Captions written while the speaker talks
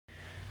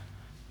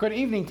Good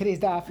evening. Today's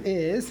daf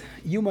is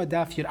Yuma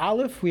Daf Yud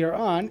Aleph. We are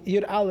on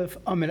Yud Aleph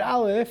Amid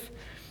Aleph,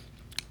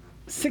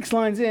 6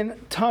 lines in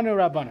Tanu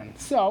Rabbanan.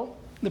 So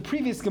the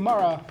previous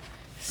Gemara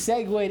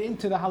segued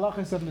into the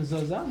halachas of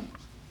mezuzah,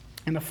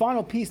 and the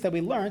final piece that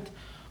we learned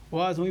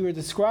was when we were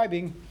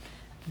describing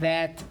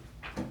that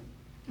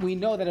we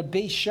know that a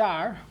Beis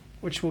Shar,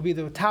 which will be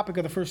the topic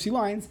of the first few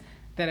lines,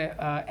 that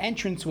an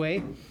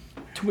entranceway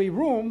to a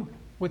room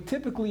would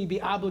typically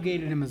be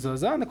obligated in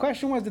mezuzah. And the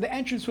question was, did the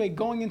entranceway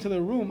going into the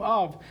room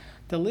of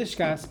the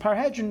Lishkas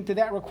Parhedron, did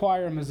that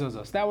require a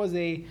mezuzah? So that was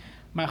a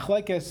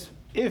machlekes,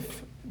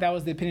 if that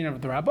was the opinion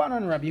of the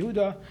Rabbanan, Rabbi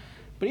Yehuda.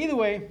 But either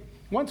way,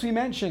 once we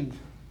mentioned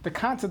the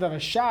concept of a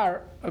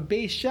shar, a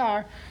Beis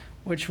Shar,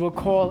 which we'll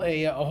call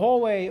a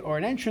hallway or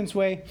an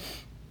entranceway,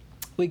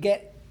 we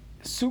get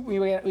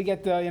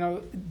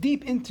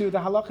deep into the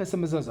halachas of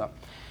mezuzah.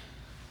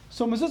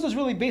 So mezuzah is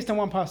really based on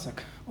one pasuk.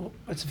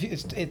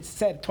 It's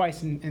said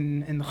twice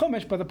in the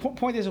Chumash, but the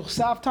point is, you should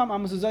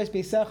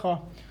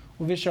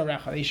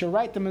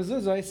write the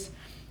mezuzahs,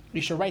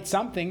 you should write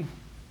something,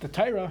 the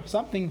Torah,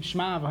 something,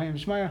 Shema, V'hayim,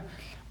 Shema,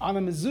 on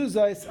the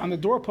mezuzahs, on the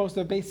doorpost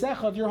of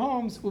Beisecha of your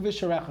homes,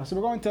 uvisharecha. So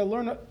we're going to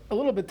learn a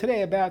little bit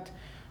today about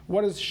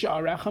what does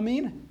sha'arecha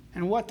mean,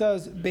 and what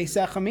does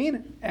Beisecha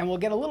mean, and we'll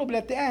get a little bit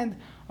at the end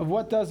of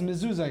what does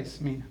mezuzahs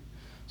mean.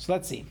 So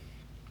let's see.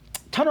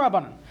 Tanu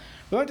Rabbanan.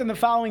 We learned in the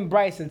following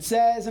brayse. It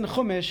says in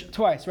Chumash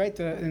twice, right?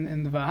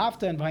 In the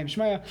V'ahavta and V'hayim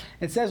Shmaya,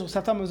 it says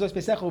U'saftam mezuzos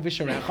beisecha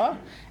u'visharecha.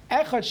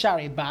 Echad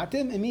shari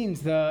batim. It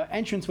means the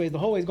entranceway, the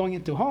hallway is going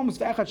into homes.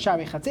 V'echad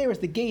shari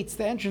chatzeres. The gates,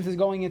 the entrance is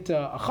going into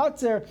a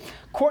chatzer.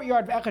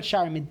 Courtyard. V'echad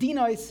shari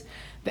medinois.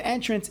 The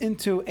entrance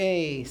into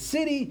a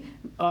city,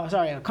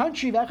 a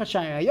country. V'echad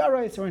shari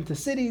ayaros, or into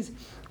cities.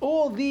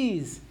 All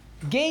these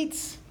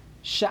gates,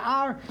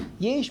 sha'ar,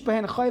 yesh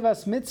behen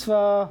chayvas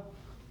mitzvah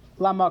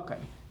lamakai.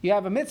 You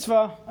have a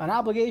mitzvah, an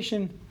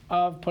obligation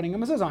of putting a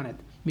mezuzah on it.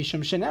 Mishum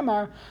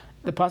shenemar,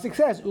 the pasuk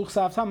says,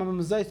 "Uchsavtam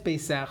mezuzos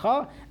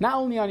beisecha." Not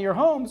only on your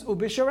homes,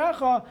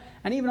 ubisharecha,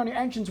 and even on your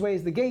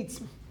entranceways, the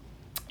gates,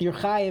 you're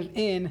chayiv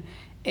in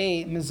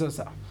a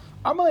mezuzah.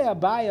 Amalei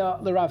Abaya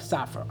l'Rav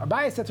Safra.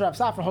 Abaya said to Rav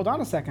Safra, "Hold on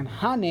a second.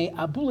 Hane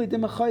abuli de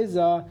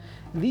mechayza."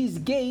 These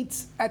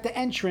gates at the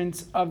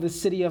entrance of the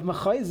city of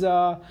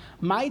Mechayza,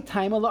 my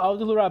time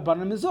l'avdul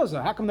rabbanan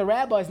mezuzah. How come the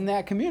rabbis in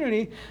that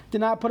community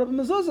did not put up a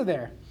mezuzah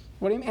there?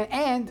 What do you mean?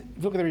 And if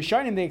you look at the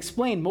Rishonim, they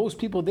explain most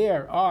people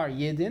there are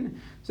Yidden.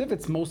 So if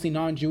it's mostly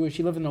non-Jewish,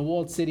 you live in a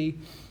walled city,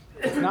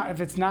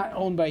 if it's not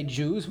owned by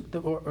Jews,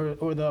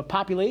 or the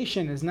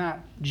population is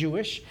not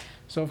Jewish,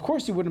 so of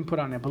course you wouldn't put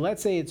on it. But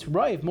let's say it's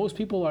right, if most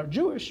people are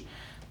Jewish,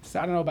 so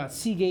I don't know about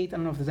Seagate, I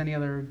don't know if there's any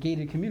other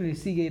gated community,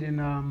 Seagate in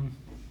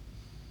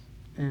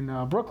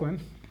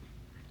Brooklyn.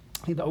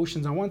 I think the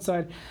ocean's on one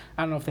side.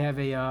 I don't know if they have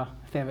a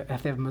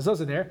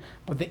mezuzah there,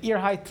 but the Ir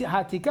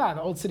Hatika,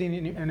 the old city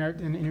in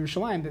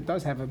Yerushalayim, that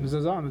does have a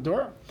mezuzah on the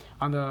door,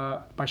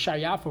 by Shar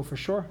Yafo for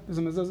sure. There's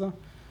a mezuzah.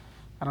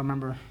 I don't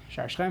remember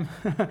Shar Shem,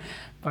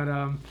 but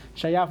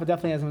Shar Yafo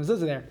definitely has a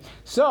mezuzah there.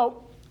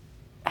 So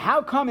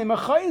how come in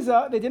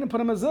Mechayza they didn't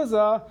put a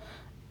mezuzah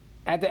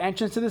at the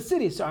entrance to the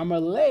city? So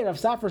Amalei Rav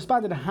Safra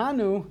responded,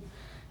 Hanu,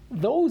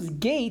 those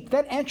gates,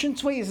 that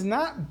entranceway is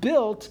not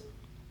built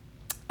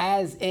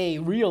as a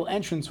real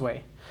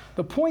entranceway.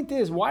 The point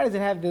is, why does it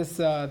have these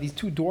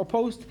two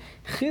doorposts?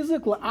 It's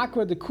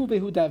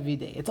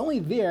only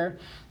there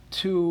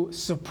to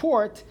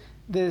support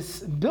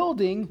this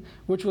building,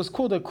 which was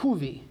called a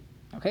kuvi.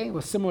 Okay, it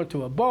was similar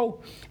to a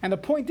bow. And the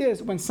point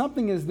is, when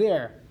something is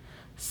there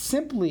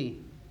simply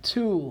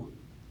to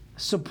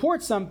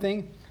support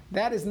something,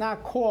 that is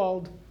not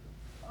called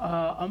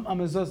a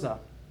mezuzah.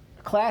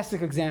 A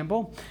classic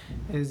example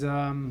is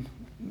the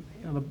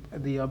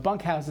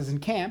bunkhouses in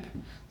camp.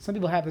 Some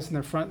people have this in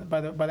their front,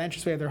 by the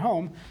entranceway of their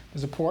home.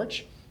 There's a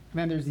porch, and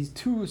then there's these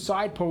two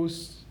side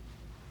posts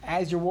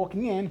as you're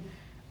walking in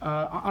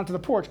onto the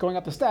porch, going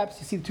up the steps.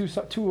 You see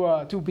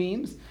the two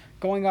beams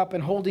going up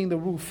and holding the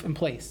roof in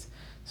place.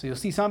 So you'll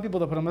see some people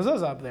that put a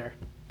mezuzah up there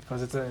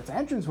because it's an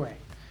entranceway.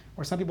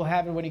 Or some people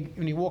have it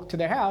when you walk to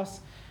their house.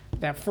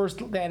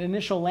 That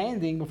initial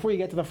landing before you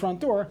get to the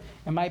front door,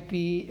 it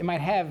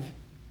might have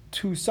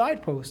two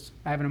side posts.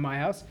 I have it in my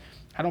house.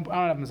 I don't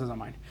have mezuzah on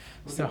mine.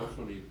 So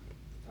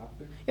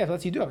yeah, so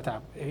you do have a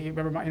top. You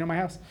remember my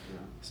house? Yeah.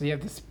 So you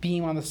have this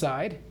beam on the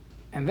side,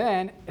 and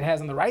then it has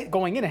on the right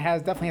going in. It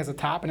definitely has a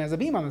top and has a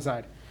beam on the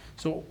side.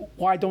 So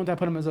why don't I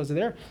put a mezuzah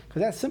there?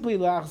 Because that's simply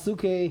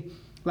la'achzuke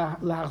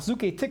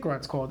tikra.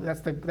 It's called.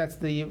 That's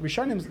the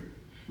Rishonim's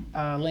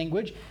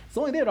language. It's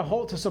only there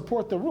to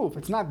support the roof.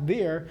 It's not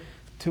there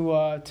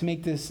to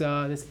make this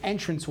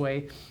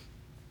entranceway.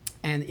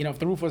 And if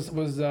the roof was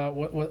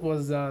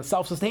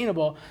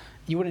self-sustainable,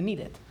 you wouldn't need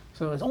it.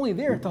 So it's only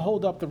there to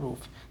hold up the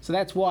roof. So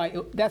that's why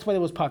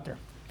there was pater.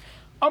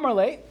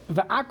 Amarle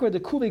va'akra de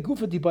kule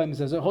gufa dibay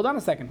mezuzah. Hold on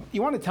a second.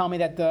 You want to tell me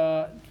that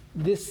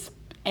this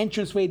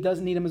entranceway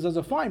doesn't need a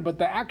mezuzah? Fine, but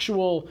the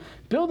actual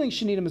building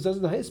should need a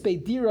mezuzah. The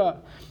hisbei dira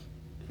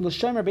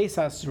l'shomer beis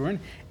hasurin.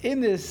 In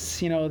this,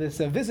 this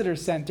visitor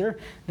center,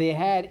 they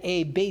had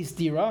a beis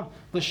dira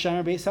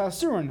l'shomer beis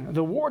hasurin.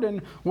 The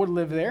warden would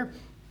live there,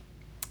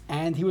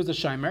 and he was a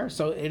shomer,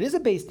 so it is a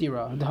beis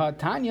dira. The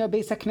Tanya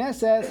beis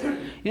hakneses.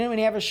 When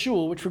you have a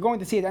shul, which we're going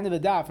to see at the end of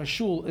the daf, a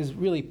shul is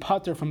really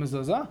pater from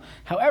mezuzah.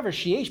 However,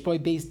 sheyesh boy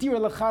beis dira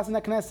lechazan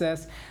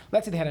hakneses.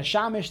 Let's say they had a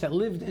shamish that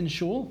lived in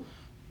shul,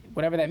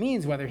 whatever that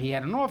means, whether he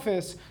had an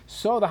office.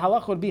 So the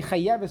halach would be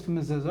chayeves from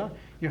mezuzah.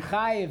 You're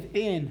chayev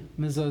in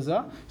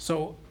mezuzah.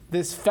 So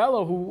this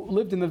fellow who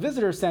lived in the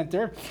visitor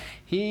center,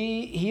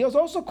 he was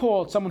also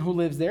called someone who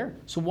lives there.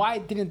 So why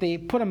didn't they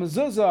put a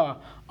mezuzah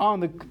on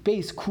the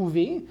base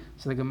kuvi?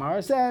 So the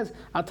Gemara says,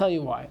 I'll tell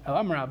you why.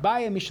 Amar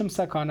Abaye mishum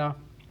sakana.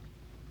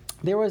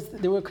 They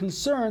were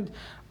concerned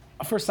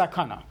for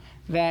sakana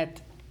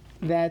that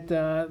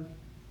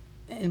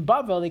in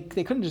Bavel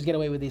they couldn't just get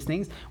away with these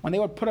things. When they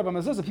would put up a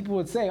mezuzah, people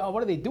would say, "Oh,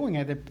 what are they doing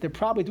here? They're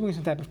probably doing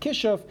some type of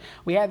kishuf."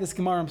 We had this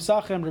Gemara in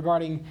Pesachim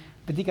regarding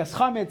bedikas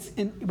chametz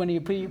when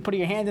you put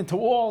your hand into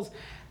walls.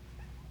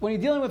 When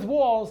you're dealing with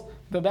walls,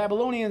 the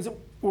Babylonians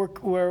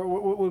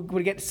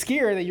would get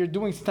scared that you're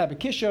doing some type of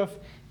kishuf,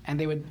 and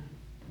they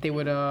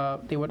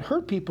would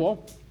hurt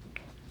people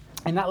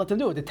and not let them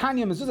do it. The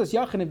Tanya mezuzas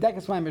yachid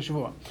b'dekas mayim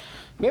b'shavua.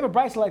 We have a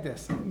brisa like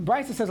this.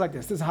 Brisa says like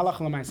this. This is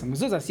halacha l'maisa.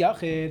 Mezuzas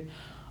yachid,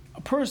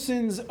 a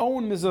person's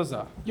own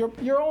mezuzah,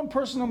 your own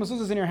personal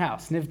mezuzahs in your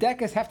house.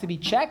 Nivdekas have to be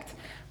checked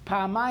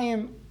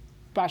pa'amayim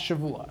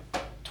b'shavua,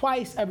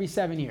 twice every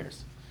 7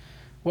 years.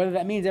 Whether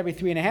that means every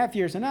 3.5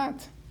 years or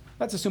not,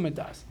 let's assume it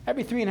does.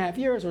 Every 3.5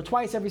 years or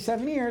twice every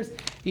 7 years,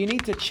 you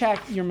need to check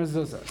your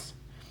mezuzahs.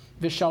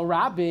 V'shal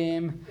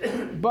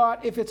rabim,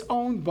 but if it's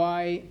owned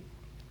by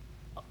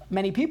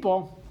many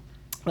people,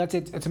 let's say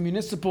it's a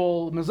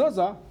municipal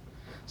mezuzah,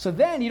 so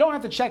then you don't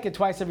have to check it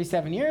twice every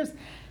 7 years.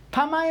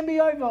 Pamayim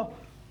b'yovel,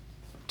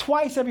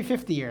 twice every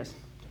 50 years.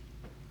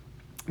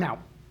 Now,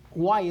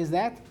 why is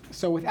that?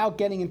 So without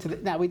getting into the...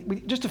 Now, we're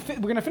going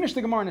to finish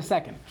the Gemara in a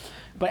second.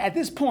 But at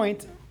this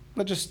point,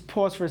 let's just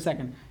pause for a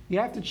second. You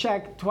have to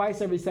check twice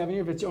every 7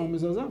 years if it's your own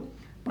mezuzah.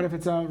 But if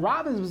it's a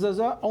rabbin's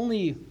mezuzah,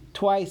 only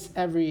twice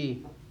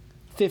every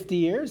 50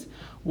 years.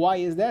 Why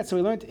is that? So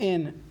we learned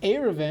in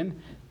Eruvin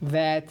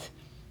that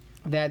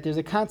there's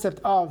a concept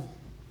of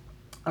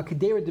a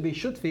kedera to be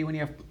shutfi when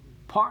you have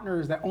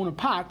partners that own a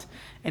pot,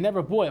 it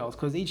never boils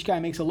because each guy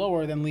makes a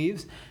lower than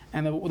leaves,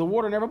 and the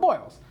water never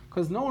boils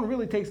because no one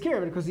really takes care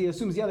of it because he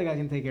assumes the other guy's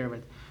going to take care of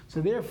it. So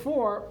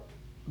therefore,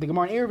 the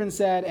Gemara in Eruvin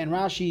said, and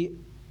Rashi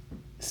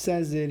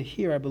says it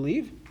here, I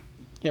believe.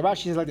 Yeah,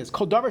 Rashi says like this: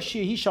 Kol davar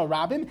shehi shal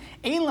rabim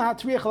ein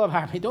lahatriach alav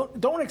harbe.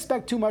 Don't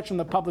expect too much from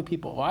the public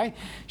people. Why?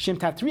 Shem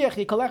tatriach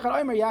yikolech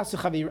omer yasu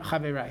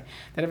chaverai.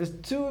 That if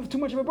it's too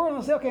much of a burden,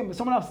 they'll say, okay, but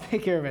someone else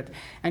take care of it,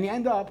 and you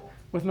end up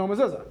with no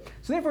mezuzah.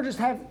 So therefore, just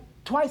have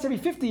twice every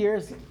 50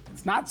 years,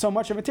 it's not so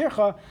much of a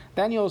tircha,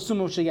 then you'll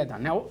assume it should get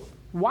done. Now,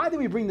 why did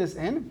we bring this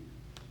in?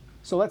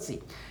 So let's see.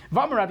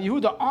 Vamar Rabbi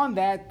Yehuda on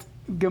that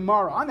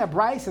Gemara, on that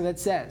brisa that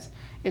says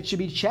it should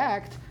be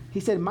checked, he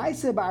said,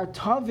 Maaseh bar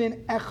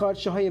tovin echad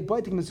shehaya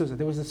boitik mezuzah.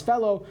 There was this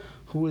fellow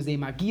who was a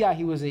magia,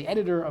 he was an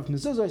editor of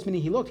mezuzah,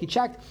 meaning he looked, he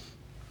checked,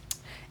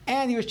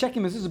 and he was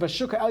checking mezuzah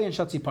b'shuka elyon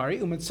shatzipari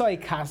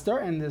umitzai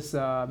kastar, and this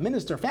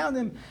minister found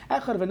him.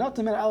 Echad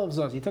v'notam el alav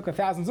zuz. He took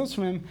 1,000 zuz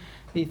from him.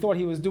 He thought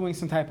he was doing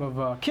some type of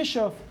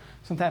kishuf,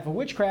 some type of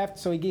witchcraft,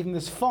 so he gave him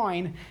this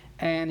fine,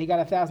 and he got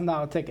a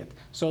 $1,000 ticket.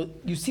 So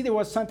you see, there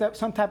was some type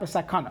of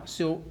sakana.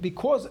 So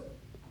because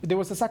there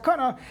was a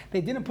sakana,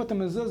 they didn't put the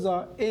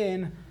mezuzah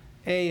in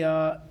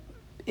the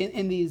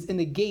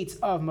gates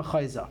of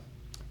mechayza.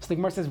 So the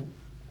Gemara says,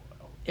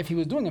 if he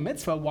was doing a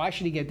mitzvah, why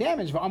should he get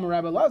damaged? V'amar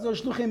Rabbi Lazar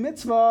shluchei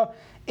mitzvah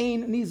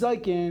ein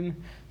nizaikin.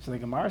 So the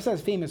Gemara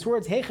says famous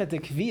words: Hecha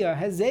tekvia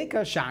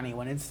hezeka shani.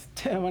 When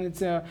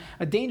it's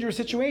a dangerous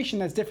situation,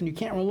 that's different. You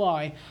can't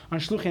rely on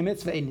shluchei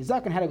mitzvah ein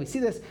nizaikin. How do we see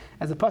this?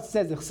 As the pasuk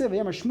says, "Chsiv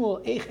v'yamar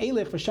Shmuel eich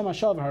elich v'shem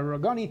Hashem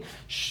v'haragani."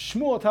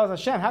 Shmuel tells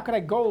Hashem, "How could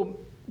I go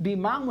be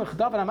mamlech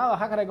David HaMelech?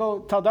 How could I go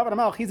tell David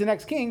HaMelech he's the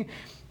next king?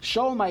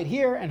 Shaul might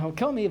hear and he'll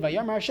kill me.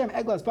 Vayamar Hashem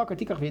eglas bakar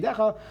tikach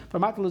v'yidecha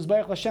v'matal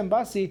uzbayach l'Hashem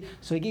basi."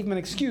 So he gave him an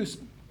excuse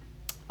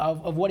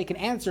of what he can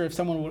answer if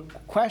someone would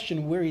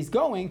question where he's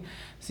going.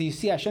 So you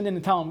see, Hashem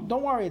didn't tell him,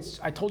 "Don't worry,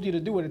 I told you to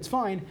do it. It's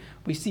fine."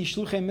 We see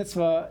shluchei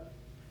mitzvah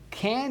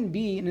can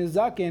be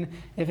nizakin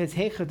if it's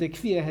hecha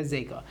tekvia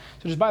hezeka.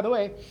 So just by the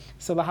way,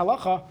 so the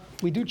halacha,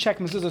 we do check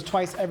mezuzahs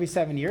twice every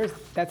 7 years.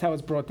 That's how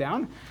it's brought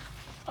down.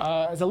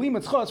 As a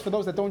limud chutz, for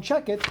those that don't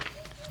check it,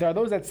 there are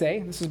those that say,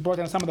 this is brought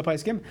down in some of the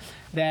poskim,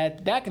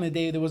 that back in the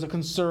day there was a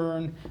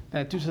concern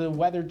that due to the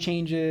weather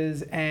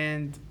changes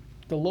and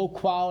the low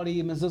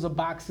quality mezuzah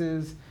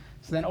boxes,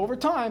 so then over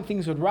time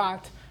things would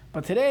rot.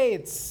 But today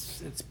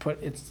it's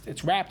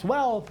wrapped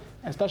well,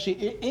 especially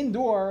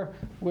indoors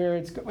where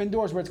it's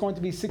going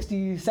to be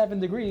 67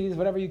 degrees,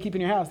 whatever you keep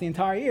in your house the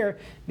entire year.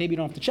 Maybe you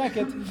don't have to check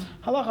it.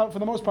 Halacha, for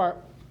the most part,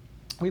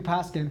 we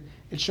paskin,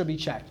 it should be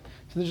checked.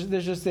 So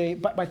there's just a,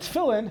 by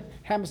tefillin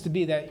happens to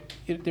be that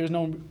there's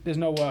no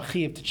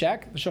chiyuv to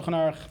check. The Shulchan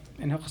Aruch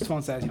in Hilchos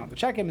Tefillin says you don't have to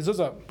check it.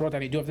 Mezuzah brought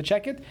that you do have to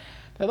check it.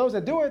 There are those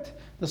that do it.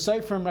 The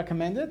Seifrim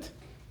recommend it,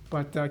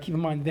 but keep in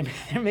mind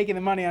they're making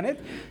the money on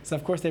it, so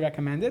of course they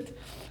recommend it.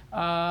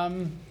 I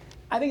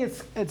think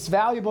it's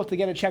valuable to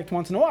get it checked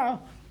once in a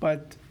while,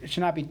 but it should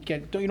not be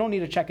you don't need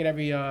to check it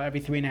every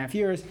 3.5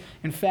 years.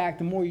 In fact,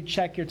 the more you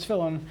check your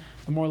tefillin,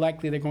 the more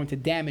likely they're going to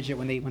damage it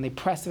when they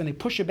press it and they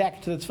push it back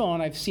into the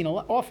tefillin. I've seen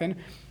often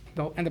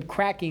they'll end up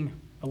cracking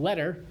a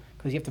letter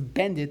because you have to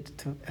bend it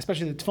to,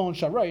 especially the tefillin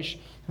sharash,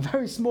 a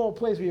very small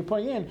place where you're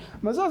putting in.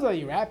 Mezuzah,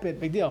 you wrap it,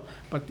 big deal,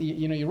 but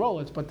you roll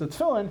it. But the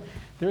tefillin,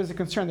 there is a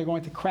concern they're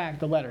going to crack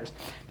the letters.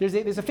 There's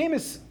a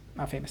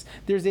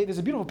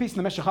beautiful piece in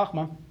the Meshech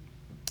Chochmah.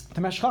 The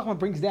Meshech Chochmah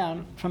brings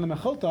down from the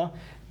Mechilta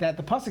that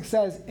the pasuk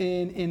says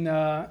in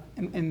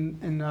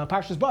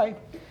Parshas Bay,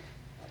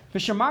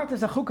 "V'shamarta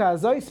zachuka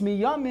azois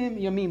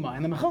miyamim yamima,"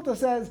 and the Mechilta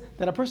says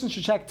that a person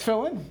should check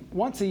tefillin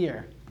once a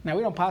year. Now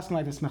we don't pass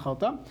like this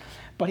Mechilta,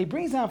 but he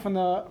brings down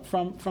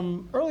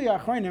from earlier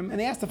Achronim, and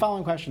they ask the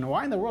following question: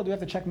 why in the world do we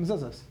have to check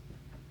mezuzahs?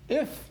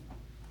 If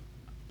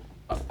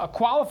a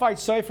qualified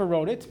sofer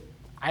wrote it,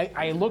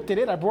 I looked at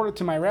it, I brought it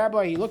to my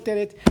rabbi, he looked at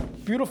it,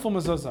 beautiful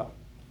mezuzah.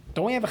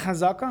 Don't we have a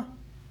chazaka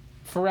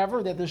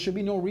forever that there should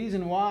be no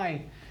reason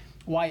why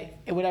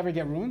it would ever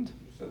get ruined? You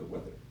said the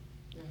weather.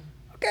 Yeah.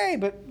 Okay,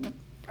 but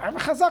I have a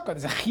chazaka.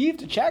 There's a chiv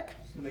to check.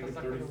 Make it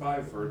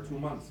 35 for 2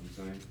 months,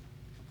 I'm saying.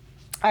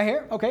 I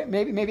hear. Okay,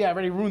 maybe I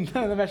already ruined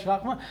the Meshech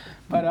Chochmah,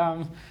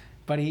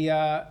 but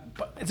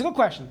it's a good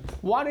question.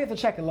 Why do you have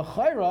to check it?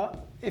 L'chayra,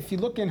 if you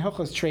look in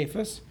Hilchos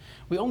Treifus,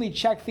 we only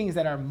check things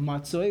that are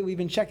matzoi. We've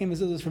been checking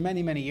mezuzahs for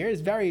many, many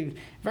years. Very,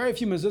 very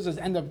few mezuzahs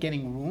end up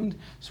getting ruined.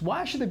 So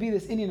why should there be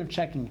this Indian of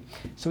checking?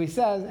 So he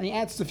says, and he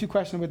answers a few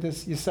questions with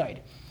this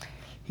Yesod.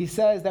 He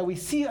says that we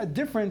see a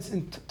difference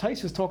in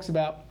Taisus talks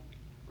about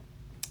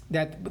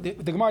that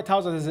the Gemara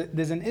tells us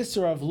there's an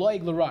isser of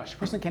loig l'rash. A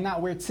person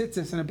cannot wear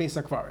tzitzis in a Beis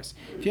HaKvaros.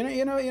 If you're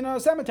in a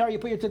cemetery, you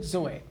put your tzitzis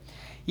away.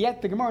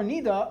 Yet the Gemara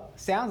Nida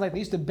sounds like they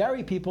used to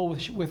bury people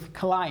with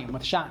kalayim,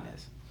 with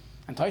shatnez.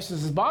 And Taisus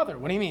is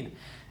bothered. What do you mean?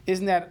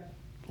 Isn't that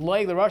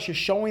loig l'rash? You're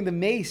showing the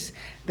mace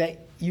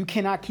that you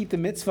cannot keep the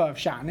mitzvah of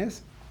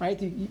shatnez,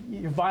 right?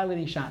 You're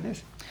violating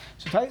shatnez.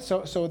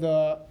 So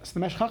the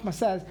Meshech Chochmah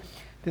says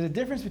there's a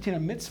difference between a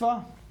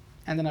mitzvah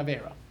and an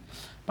avera.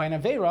 By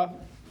an avera,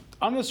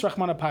 Anus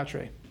Rachmana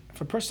Patre.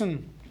 If a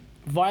person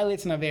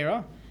violates an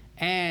Avera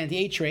and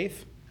he ate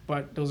treif,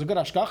 but there was a good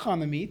ashkacha on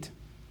the meat,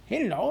 he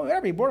didn't know,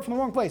 whatever, he bought it from the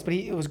wrong place, but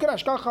it was good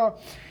ashkacha,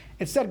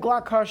 it said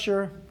glak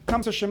kosher,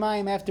 comes to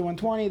Shemaim after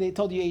 120, they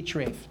told you you ate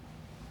treif.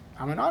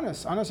 I'm an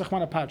Anus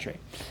Rachmana Patre.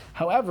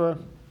 However,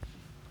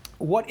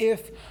 what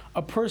if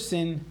a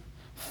person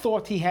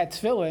thought he had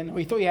tefillin, or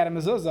he thought he had a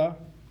mezuzah,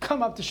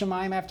 come up to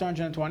Shemaim after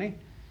 120, you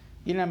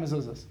didn't have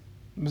mezuzahs.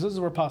 Mezuzahs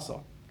were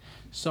pasul.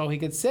 So he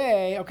could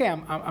say, okay,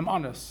 I'm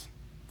honest.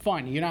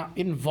 Fine, you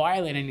didn't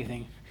violate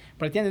anything.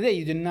 But at the end of the day,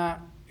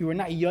 you were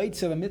not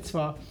yotzei the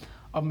mitzvah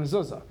of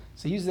mezuzah.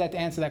 So he uses that to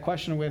answer that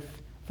question with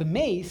the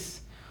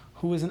mace,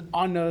 who is an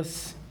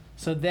honest.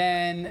 So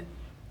then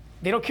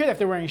they don't care if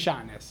they're wearing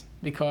shatnez,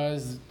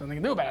 because nothing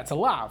can do about it, it's a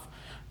lav.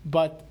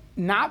 But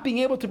not being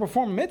able to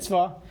perform a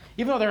mitzvah,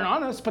 even though they're an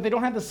honest, but they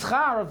don't have the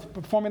schar of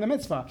performing the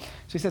mitzvah.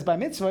 So he says by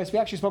mitzvahs, we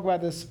actually spoke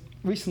about this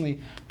recently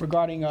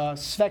regarding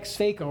svek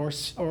sveika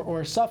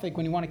or suffix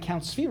when you want to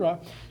count sfira.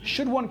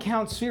 Should one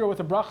count sfira with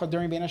a bracha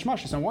during Bein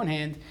Hashmashos? On one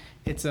hand,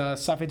 it's a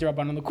suffix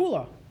d'Rabbanan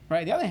l'kula, right?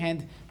 On the other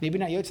hand, maybe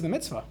not yotzei the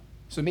mitzvah.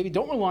 So maybe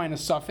don't rely on a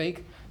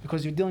suffix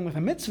because you're dealing with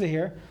a mitzvah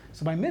here.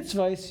 So by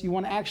mitzvahs, you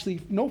want to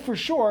actually know for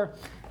sure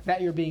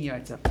that you're being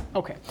yotzei.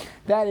 Okay,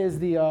 that is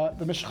the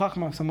Meshech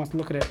Chochmah. If someone wants to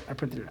look at it, I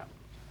printed it out.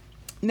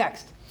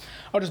 Next.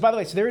 Oh, just by the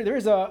way, so there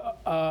is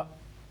a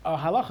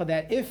halacha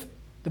that if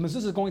the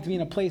mezuzah is going to be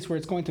in a place where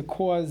it's going to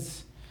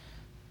cause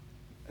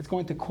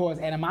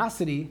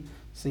animosity,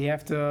 so you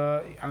have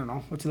to, I don't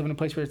know, let's live in a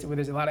place where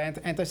there's a lot of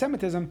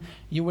anti-Semitism,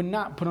 you would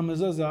not put a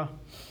mezuzah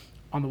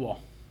on the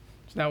wall.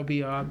 So that would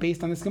be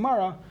based on this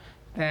Gemara,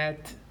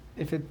 that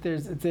if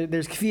there's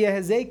kfiyah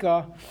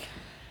hezeka,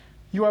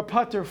 you are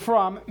pater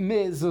from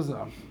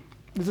mezuzah.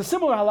 There's a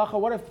similar halacha.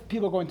 What if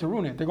people are going to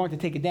ruin it? They're going to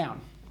take it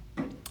down.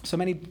 So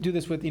many do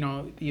this with,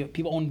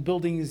 people own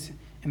buildings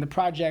in the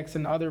projects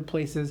and other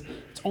places.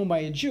 It's owned by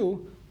a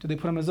Jew. Do they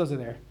put a mezuzah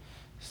there?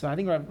 So I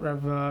think Rav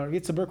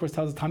Yitzhak Berkowitz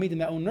tells the Talmidim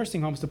that own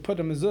nursing homes to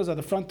put a mezuzah at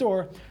the front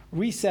door,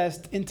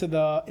 recessed into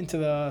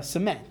the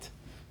cement,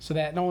 so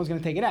that no one's going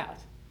to take it out.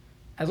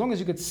 As long as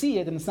you could see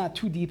it and it's not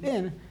too deep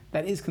in,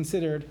 that is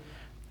considered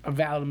a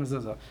valid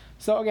mezuzah.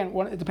 So again,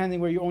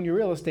 depending where you own your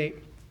real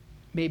estate,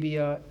 maybe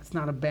it's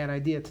not a bad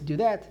idea to do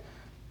that.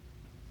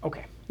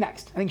 Okay.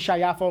 Next, I think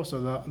Shayaf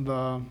so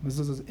the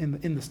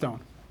mezuzah in the stone.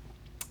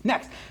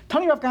 Next,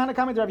 Tani Rav Kahana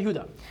coming to Rav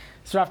Yehuda.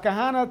 So Rav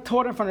Kahana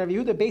taught in front of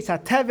Rav Yehuda, Beis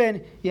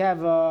HaTeven, you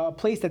have a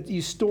place that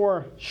you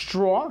store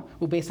straw,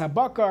 Beis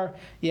HaBakar,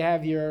 you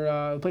have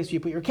your place where you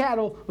put your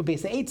cattle,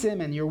 Beis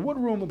HaEitzim, and your wood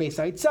room, Beis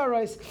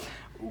HaItzaros.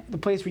 the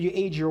place where you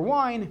age your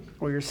wine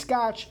or your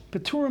scotch.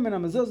 Peturim min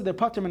hamezuzah, they're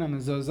patur min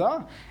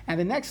hamezuzah. And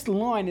the next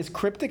line is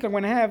cryptic. I'm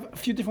going to have a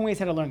few different ways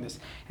how to learn this.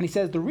 And he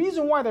says the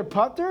reason why they're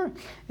patur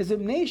is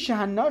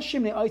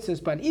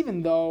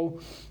even though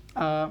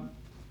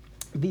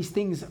these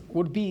things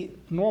would be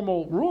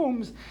normal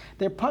rooms,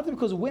 they're patur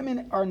because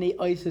women are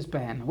ne'oises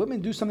b'hen.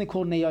 Women do something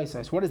called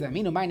ne'oises. What does that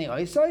mean? Umay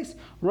ne'oises,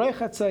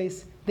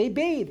 roichatzais. They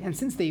bathe, and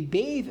since they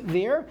bathe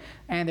there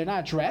and they're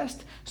not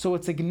dressed, so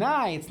it's a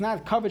gnai, it's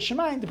not covered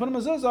shemayim to put a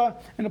mezuzah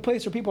in a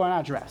place where people are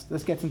not dressed.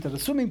 This gets into the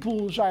swimming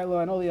pool, shiloh,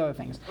 and all the other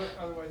things. But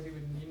otherwise, you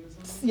would need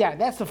mezuzah? Yeah,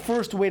 that's the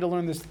first way to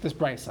learn this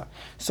brisa.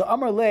 So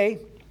Amar Le,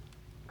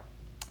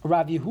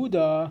 Rav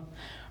Yehuda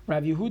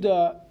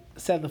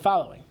said the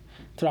following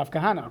to Rav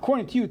Kahana.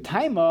 According to you,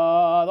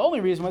 Taima, the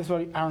only reason why, that's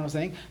what Aaron was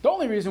saying, the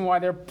only reason why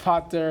they're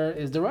pater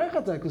is the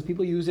reichata, because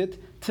people use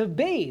it to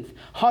bathe.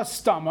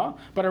 Hastama,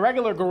 but a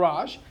regular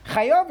garage,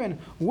 chayavin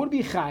would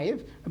be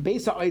chayiv, a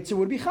besa oitzer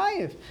would be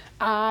chayiv.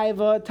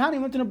 I've Tani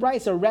went in a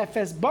brisa,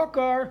 refes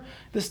bakar,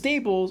 the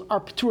stables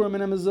are paturim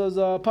in a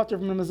mezuzah, pater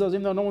from a mezuzah,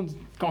 even though no one's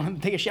going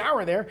to take a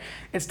shower there,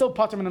 it's still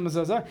pater in a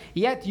mezuzah.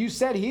 Yet you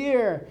said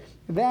here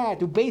that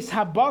beis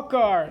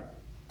habakar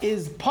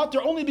is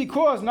pater only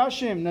because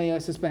nashim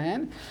ne'oises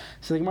behen.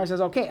 So the Gemara says,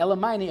 okay,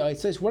 elamai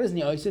ne'oises. What does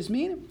ne'oises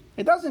mean?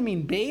 It doesn't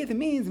mean bathe. It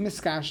means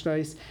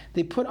miskashtais.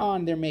 They put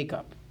on their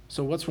makeup.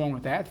 So what's wrong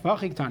with that?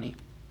 V'achik tani.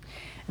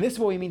 This is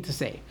what we mean to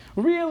say.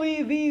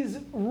 Really, these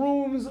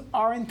rooms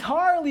are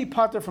entirely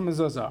pater from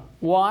mezuzah.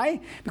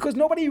 Why? Because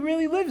nobody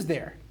really lives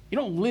there. You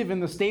don't live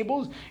in the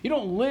stables. You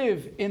don't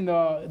live in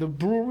the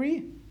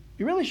brewery.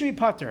 You really should be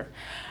pater.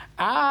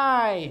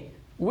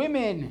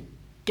 Women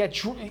they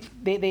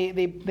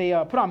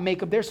put on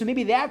makeup there, so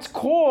maybe that's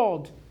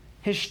called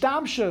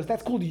hishtamshus.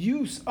 That's called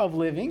use of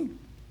living.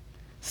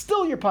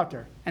 Still, you're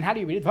pater. And how do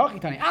you read it?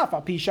 And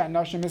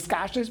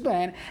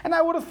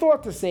I would have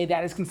thought to say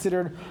that is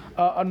considered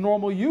a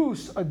normal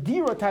use, a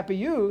dira type of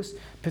use.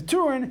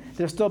 Peturin,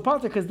 they're still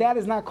pater because that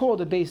is not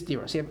called a base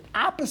dira. So you have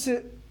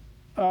opposite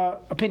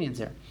opinions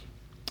here.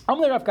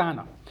 Amle Rav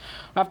Kahana.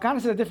 Rav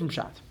Kahana said a different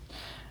shot.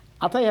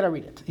 I'll tell you how to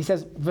read it. He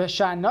says,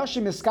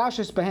 "V'shanashim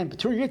miskashis behen."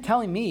 Petur, you're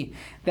telling me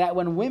that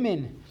when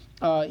women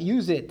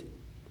use it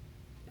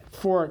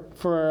for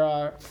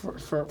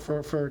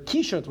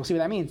kishut, we'll see what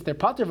that means. They're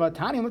pater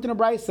v'atani mutin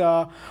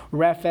abraisa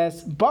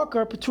refes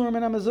bakar peturim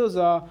and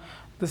mezuzah.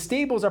 The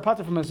stables are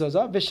pater from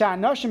mezuzah.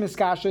 V'shanashim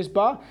miskashis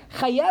ba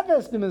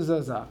chayeves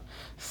b'mezuzah.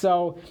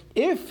 So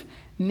if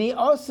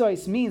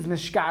ne'osos means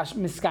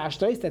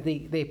miskashtos, that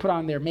they put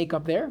on their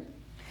makeup there,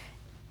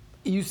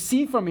 you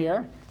see from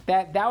here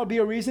that would be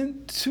a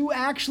reason to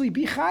actually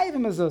be chayiv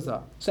in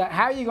mezuzah. So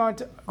how are you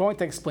going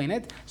to explain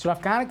it? So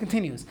Rav Kahana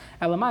continues.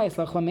 Elamayis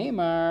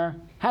lachlameimar.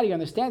 How do you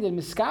understand it?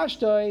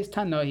 Miskashtois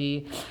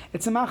tanohi.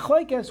 It's a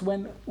machlokes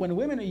when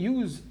women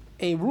use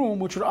a room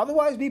which would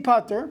otherwise be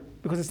pater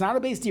because it's not a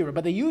base dira,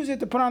 but they use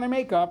it to put on their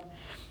makeup.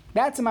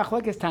 That's a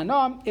machlokes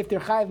tanam if they're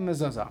chayiv in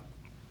mezuzah.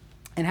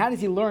 And how does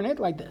he learn it?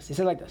 Like this. He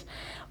said like this.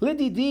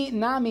 Lididi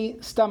nami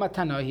stama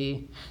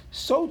tanohi.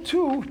 So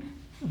too,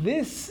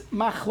 this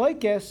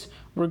machlokes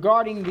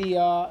regarding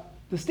the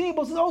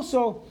stables is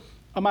also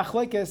a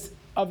machlokes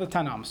of the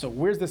Tanam. So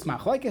where's this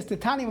machlokes? The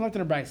Tani we learned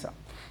in the Brisa.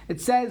 It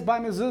says by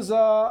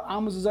mezuzah,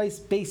 al mezuzahis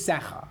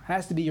beisecha. It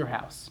has to be your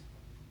house.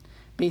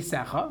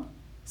 Beisecha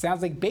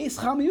sounds like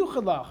beischa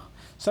miyuchadlach,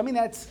 something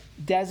that's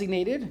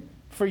designated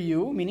for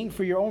you, meaning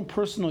for your own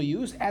personal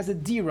use, as a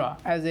dira,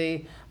 as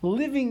a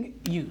living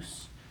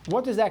use.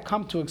 What does that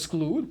come to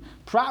exclude?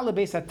 Pra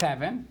lebeis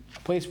hateven, a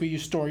place where you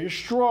store your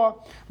straw.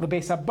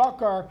 Lebeis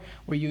habakar,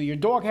 where your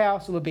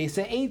doghouse.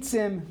 Lebeis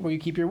ha'eitzim, where you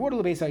keep your wood.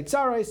 Lebeis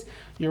ha'itzaros,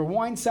 your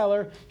wine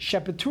cellar.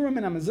 Shepeturim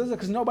and amezuzah,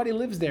 because nobody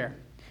lives there.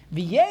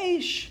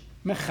 V'yesh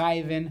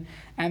mechayvin,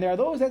 and there are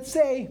those that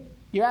say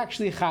you're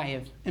actually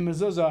chayiv in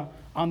mezuzah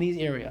on these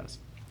areas.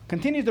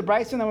 Continues the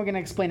Brisa, and then we're going to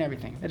explain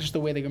everything. That's just the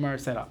way the Gemara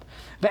is set up.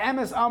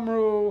 Ve'emes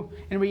amru,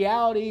 in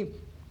reality,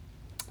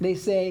 they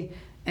say,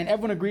 and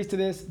everyone agrees to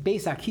this,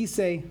 Beis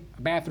HaKisei,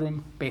 a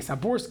bathroom, Beis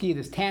HaBorsky,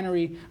 this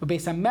tannery,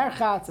 Beis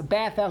HaMerchatz, a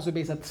bathhouse,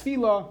 Beis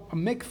HaTzfila, a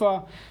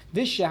mikvah,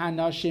 Visha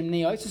HaNashim,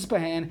 Ne'oises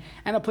Behen,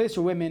 and a place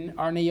where women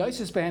are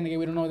Ne'oises Behen. Again,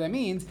 we don't know what that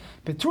means.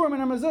 Peturim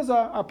and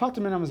Amazuzah are Patur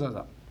and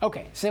Amazuzah.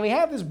 Okay, so we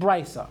have this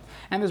Brisa,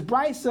 and this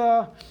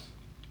Brisa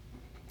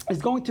is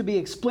going to be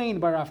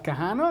explained by Rav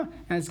Kahana,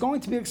 and it's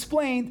going to be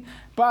explained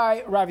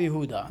by Rav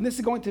Yehuda. And this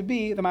is going to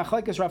be the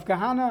machlekes Rav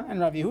Kahana and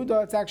Rav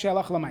Yehuda. It's actually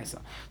halacha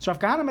l'maisa. So Rav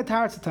Kahana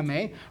metaretz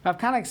tamei. Rav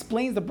Kahana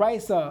explains the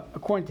brisa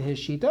according to his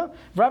shita.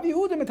 Rav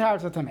Yehuda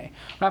metaretz tamei.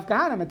 Rav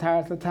Kahana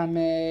metaretz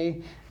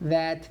tamei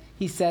that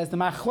he says the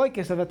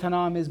machlekes of the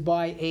Tanam is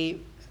by a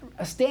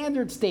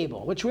standard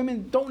stable, which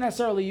women don't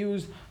necessarily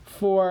use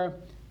for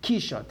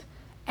kishut,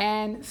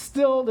 and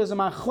still there's a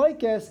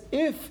machlekes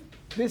if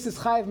this is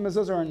chayiv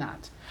mezuzah or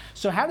not.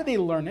 So how do they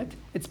learn it?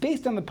 It's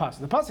based on the pasuk.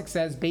 The pasuk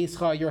says,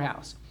 "Beischa, your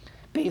house.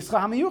 Beischa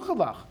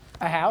hamiyuchalach,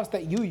 a house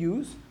that you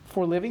use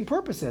for living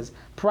purposes.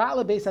 Prat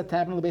lebeis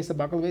hatabin, lebeis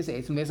habakar, lebeis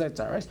ha'eitzim, lebeis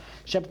ha'tzaros,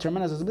 shep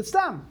termin azuz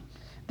b'stam."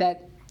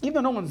 That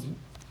even though no one's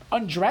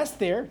undressed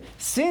there,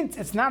 since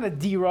it's not a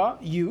dira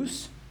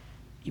use,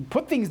 you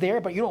put things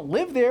there, but you don't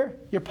live there,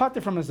 you're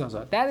patur from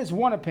mezuzah. That is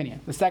one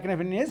opinion. The second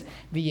opinion is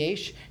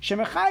v'yesh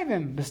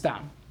shemechayvim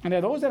b'stam, and there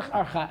are those that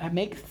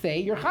say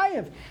you're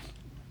chayiv.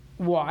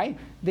 Why?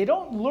 They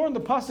don't learn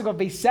the pasuk of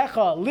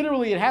beisecha.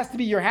 Literally, it has to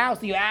be your house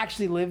that you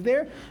actually live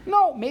there.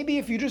 No, maybe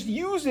if you just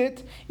use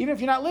it, even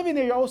if you're not living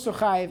there, you're also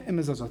chayiv in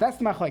mezuzah. That's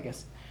the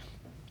machlekes.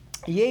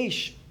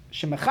 Yesh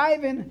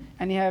shemechayvin,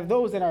 and you have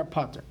those that are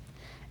patur.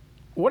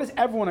 What does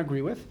everyone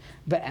agree with?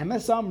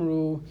 Be'emes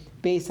amru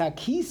beis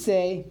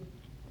hakisei,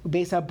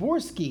 beis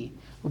haburski,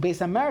 beis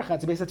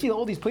hamerchatz, beis hatfila,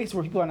 all these places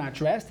where people are not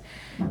dressed.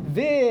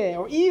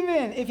 Or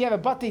even if you have a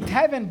batei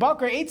teven,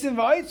 bakar, eitzim,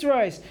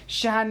 va'otzrois,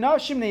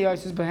 shehanashim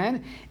neyosis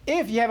behen,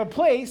 if you have a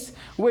place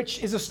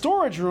which is a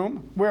storage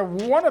room, where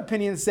one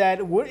opinion said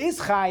what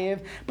is chayiv,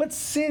 but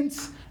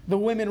since the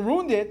women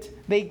ruined it,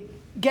 they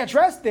get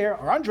dressed there,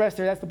 or undressed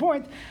there, that's the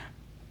point.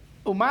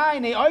 Umay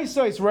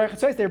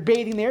ne'oisois, they're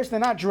bathing there, so they're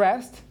not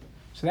dressed.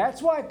 So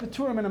that's why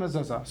Peturim and a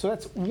mezuzah. So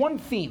that's one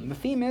theme. The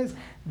theme is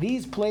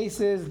these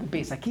places, the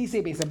Beis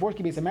HaKisei, Beis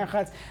HaBorki, Beis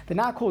HaMerchatz, they're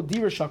not called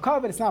Dira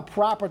Shalkavet. It's not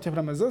proper to put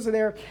a mezuzah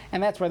there,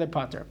 and that's why they're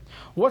patur.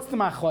 What's the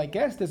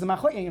machlokes? There's a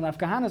machlokes in Rav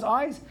Kahana's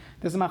eyes.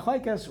 There's a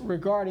machlokes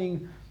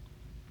regarding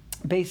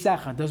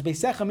Beisecha. Does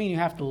Beisecha mean you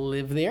have to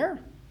live there,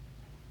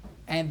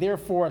 and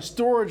therefore a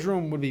storage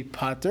room would be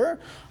patur,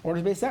 or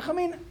does Beisecha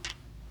mean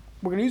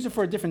we're going to use it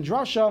for a different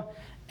drasha?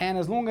 And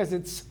as long as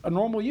it's a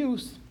normal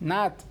use,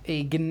 not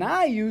a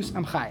genai use,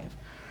 I'm chayiv.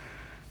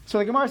 So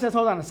the Gemara says,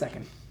 hold on a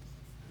second.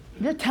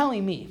 You're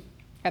telling me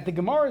that the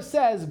Gemara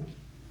says,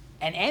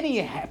 in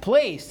any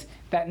place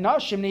that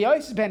nashim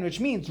neyosis ben, which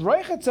means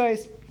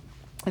roichatzos,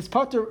 is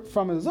patur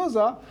from a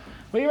zuzah.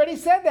 We already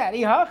said that.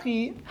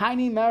 Ihachi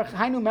hainu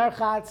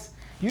merchatz.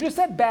 You just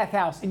said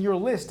bathhouse in your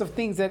list of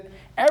things that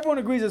everyone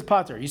agrees is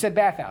patur. You said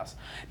bathhouse.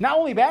 Not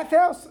only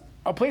bathhouse,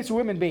 a place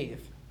where women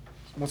bathe.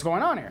 What's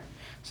going on here?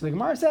 So the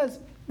Gemara says,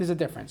 there's a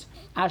difference.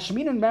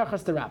 Ashmin and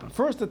Merchas Terabim.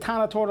 First, the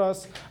Tana taught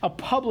us a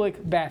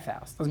public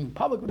bathhouse. Doesn't mean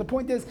public, but the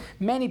point is,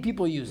 many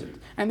people use it.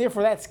 And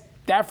therefore, that's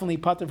definitely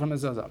patur from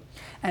mezuzah.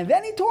 And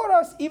then he taught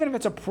us, even if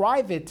it's a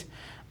private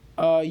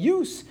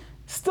use,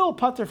 still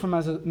patur from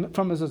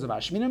mezuzah.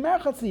 Ashmin and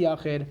Merchas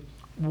Liyachid.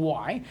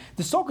 Why?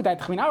 The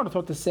Sokadai Tchmin, I would have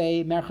thought to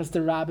say, Merchas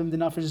Terabim, the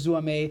Nafesh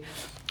Zuameh,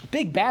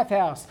 big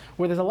bathhouse,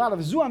 where there's a lot of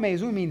Zuameh.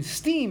 Zuameh means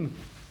steam.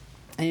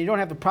 And you don't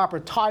have the proper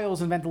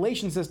tiles and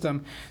ventilation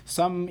system.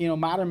 Some,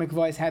 modern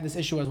mikvahs have this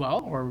issue as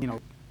well, or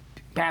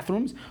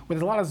bathrooms where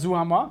there's a lot of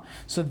zuhama.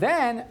 So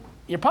then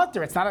you're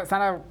patur. It's not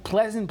a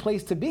pleasant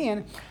place to be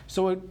in.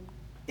 So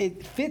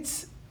it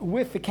fits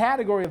with the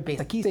category of Beis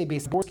HaKisei,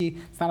 Beis HaBorki.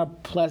 It's not a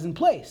pleasant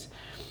place.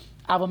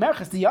 But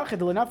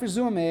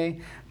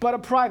a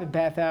private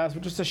bathhouse,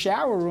 which is a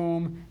shower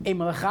room, a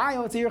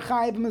melechayo, it's a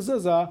yerchai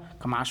b'mezuzah,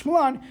 kamash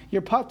mulan,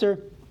 you're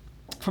patur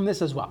from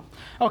this as well.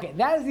 Okay,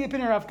 that is the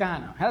opinion of Rav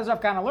Kahana. How does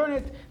Rav Kahana learn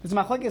it? There's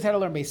machlokes how to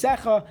learn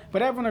Beisecha,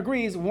 but everyone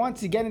agrees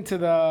once you get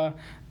into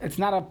it's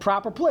not a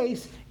proper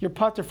place, you're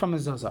patur from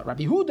mezuzah.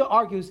 Rabbi Yehuda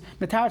argues,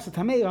 Metar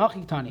satamei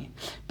hachitani.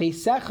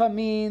 Beisecha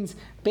means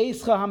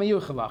Beischa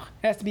hamayuchalach.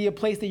 It has to be a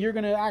place that you're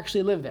going to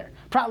actually live there.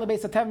 Pratla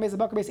Beis HaTev, Beis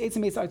HaBakar, Beis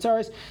Eitzim, Beis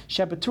HaAtzaris,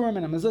 Shepeturim,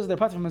 and a mezuzah, they're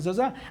patur from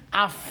mezuzah.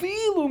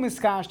 Afilu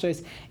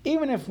miskashtos,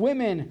 even if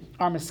women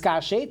are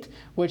miskashet,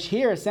 which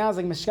here sounds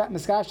like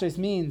miskashtos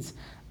means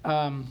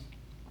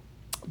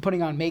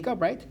putting on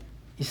makeup, right?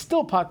 He's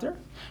still patur.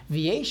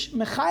 V'yesh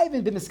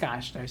mechayvin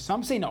b'miskashter.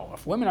 Some say no.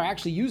 If women are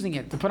actually using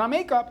it to put on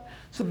makeup,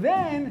 so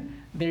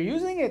then they're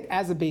using it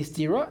as a beis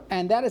dira,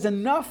 and that is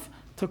enough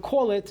to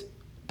call it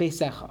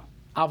beisecha.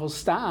 Avol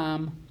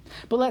stam.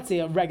 But let's say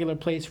a regular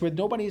place where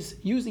nobody's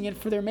using it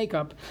for their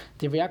makeup.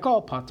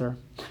 Divriyakol patur.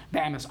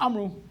 Be'emes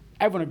amru.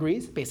 Everyone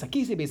agrees. Beis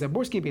HaKisei, Beis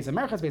HaBorki, Beis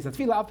HaMerchatz, Beis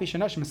HaTfila, Alpi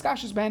Shanash,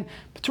 Miskashos Ben,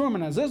 Peturim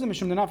and Azuzah,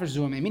 Mishum Denafesh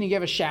Zuameh. Meaning you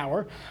have a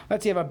shower.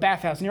 Let's say you have a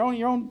bathhouse in your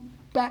own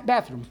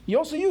bathroom. You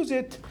also use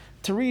it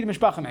to read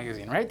Mishpacha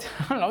magazine, right?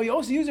 I don't know. You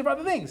also use it for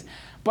other things.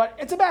 But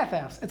it's a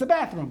bathhouse. It's a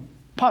bathroom.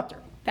 Patur.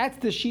 That's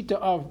the shita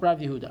of Rav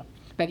Yehuda.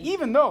 That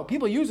even though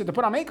people use it to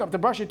put on makeup, to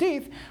brush your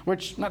teeth,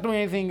 which not doing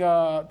anything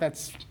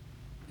that's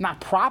not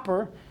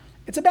proper,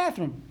 it's a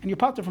bathroom. And you're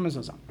patur from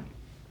mezuzah.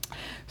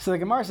 So the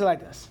Gemara says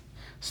like this.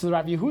 So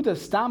Rav Yehuda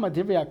stama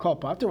divrei kol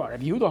patur. Rav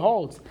Yehuda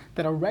holds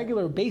that a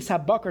regular Beis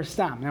HaBakar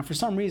stam. Now, for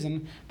some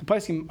reason, the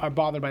poskim are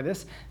bothered by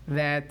this.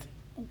 That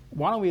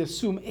why don't we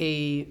assume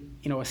a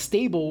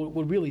stable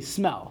would really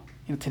smell?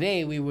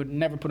 Today we would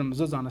never put a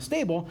mezuzah on a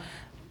stable.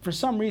 For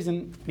some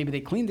reason, maybe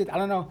they cleaned it. I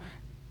don't know.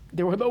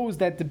 There were those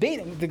that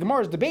debate. The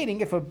Gemara is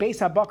debating if a Beis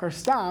HaBakar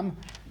stam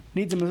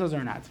needs a mezuzah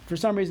or not. For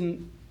some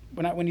reason,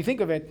 when you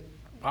think of it,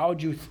 why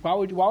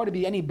would it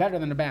be any better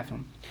than a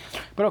bathroom?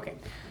 But okay.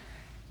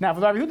 Now, for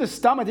Rav Yehuda,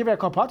 stam divrei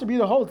kol patur. Rav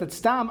Yehuda holds that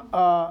stam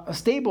a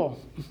stable.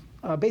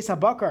 Beis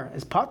HaBakar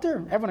is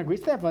patur. Everyone agrees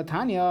to that.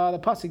 Vatanya, the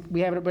pasuk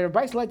we have a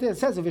brayso like this. It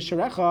says,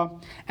 "Visharecha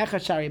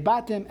echad shari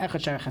batim,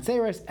 echad shari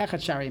chatzeres,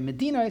 echad shari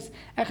medinos,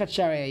 echad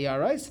shari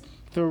ayaros,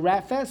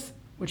 v'refes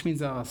which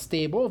means a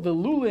stable,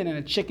 velulin, and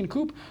a chicken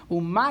coop,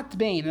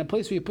 umatbein, and a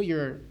place where you put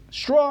your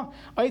straw,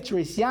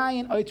 oitris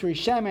yayin, oitris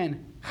shemen,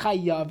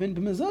 chayavin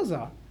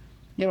b'mezuzah.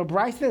 You have a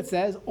brayse that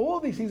says all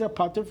these things are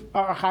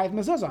chayav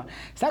mezuzah.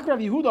 Sakra Rav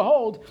Yehuda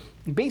hold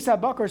Beis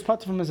HaBakar is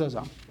patur from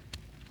mezuzah.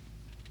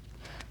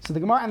 So the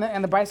Gemara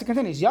and the brayse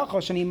continues. Yachol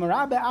shani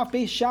marabe af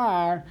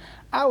beishar.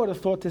 I would have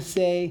thought to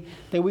say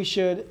that we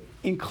should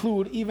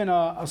include even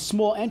a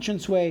small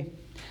entranceway,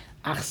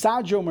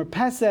 achsadro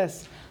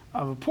merpeses,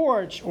 of a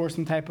porch, or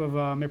some type of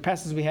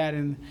merpeses we had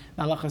in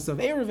the halachas of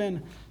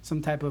Eruvin, some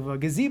type of a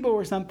gazebo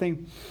or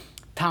something.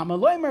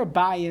 Tamaloimer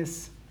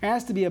bias. There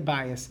has to be a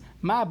bias.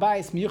 Ma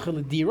bias miyuchad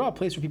l'dira, a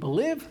place where people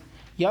live.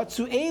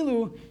 Yatsu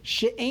elu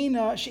she'ein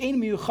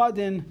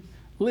miyuchadin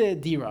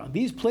l'dira.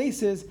 These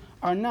places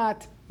are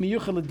not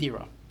miyuchad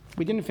l'dira.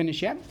 We didn't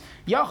finish yet.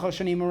 Yachol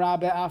shani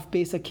marabe af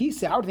beis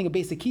hakisei. I would think a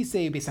beis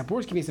hakisei, beis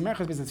haburski, beis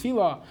hamerchas, beis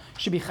hatfilah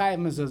should be chayav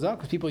mezuzah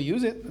because people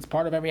use it. It's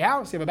part of every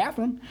house. You have a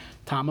bathroom.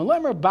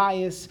 Tamalomer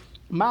bias.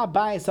 Ma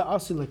bias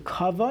ha'asul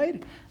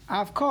l'kavod.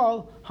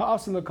 Afkal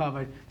ha'asul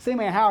l'kavod. Same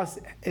way a house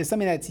is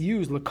something that's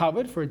used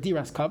l'kavod for a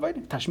diras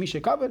kavod,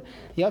 tashmisha kavod.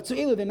 Yatsu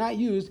elu, they're not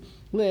used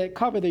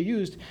l'kavod. They're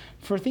used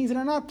for things that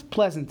are not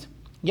pleasant.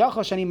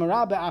 Yachol shani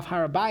marabe af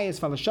harabayis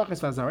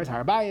v'lashachas v'azaris.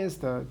 Harabayis,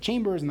 the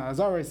chambers and the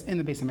azaris in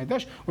the Beis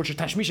HaMikdash, which are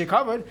tashmisha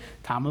kavod.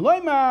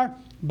 Tamaloymar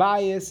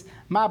bias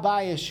ma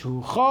bias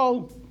hu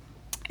chol.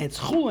 It's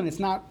chul and it's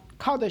not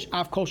Kaddish,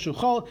 af kol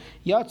shuchol,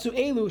 yatsu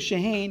elu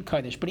shehein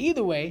Kaddish. But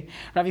either way,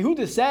 Rav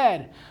Yehuda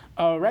said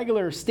a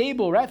regular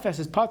stable redfest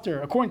is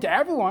patur according to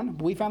everyone,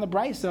 but we found the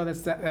brayso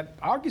that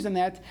argues on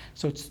that.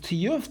 So it's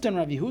tiyuftan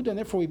Rav Yehuda, and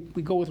therefore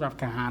we go with Rav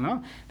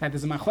Kahana that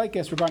there's a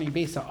machlekes regarding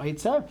Beis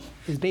HaOtzer.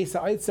 Is Beis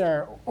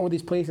HaOtzer, all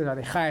these places are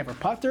they chayav or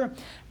patur?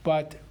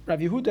 But Rav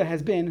Yehuda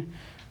has been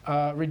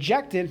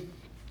rejected.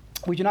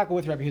 We do not go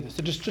with Rav Yehuda.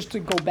 So just to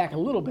go back a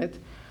little bit.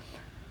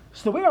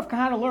 So the way Rav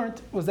Kahana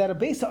learned was that a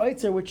Beis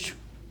HaOtzer,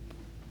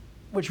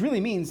 which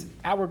really means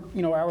our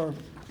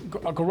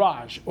a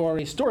garage or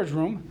a storage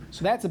room,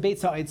 so that's a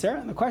Beis HaOtzer.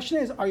 And the question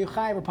is, are you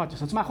chayav or patur?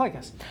 So it's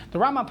machlekes. The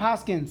Rambam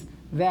paskins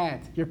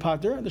that you're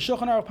patur. The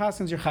Shulchan Aruch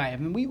paskins you're chayav.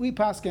 And we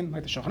paskin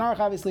like the Shulchan Aruch.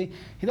 Obviously,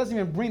 he doesn't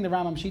even bring the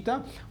Rambam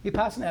shita. We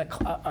paskin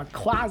a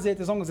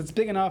closet as long as it's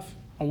big enough,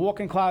 a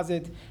walk-in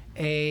closet,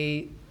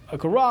 a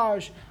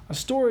garage, a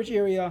storage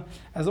area,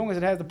 as long as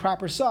it has the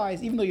proper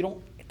size. Even though you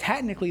don't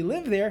technically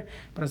live there,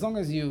 but as long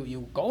as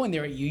you go in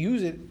there, you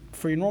use it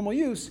for your normal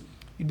use,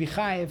 you'd be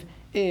chayav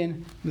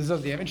in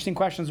mezuzah. You have interesting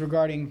questions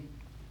regarding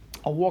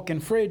a walk-in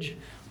fridge,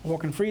 a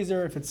walk-in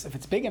freezer. If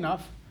it's big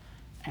enough,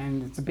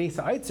 and it's a Beis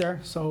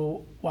HaOtzer,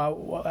 so why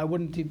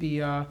wouldn't it be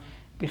chayav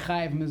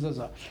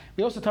mezuzah?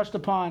 We also touched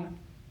upon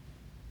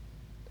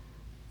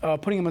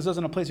putting a mezuzah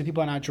in a place where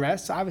people are not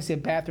dressed. So obviously, a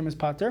bathroom is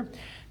patur.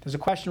 There's a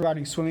question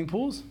regarding swimming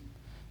pools.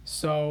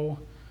 So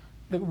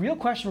the real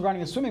question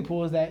regarding a swimming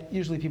pool is that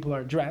usually people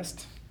are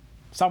dressed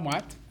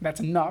somewhat.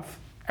 That's enough.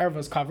 Erva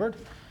is covered.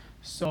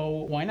 So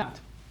why not?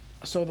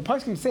 So the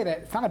place can say that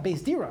it's not a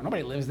base dira.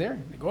 Nobody lives there.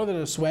 You go there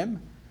to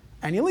swim,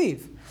 and you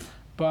leave.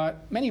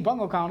 But many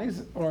bungalow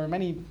colonies or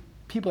many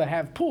people that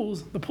have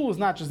pools, the pool is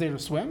not just there to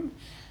swim. You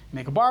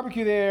make a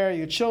barbecue there.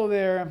 You chill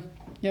there.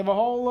 You have a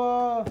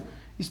whole.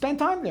 You spend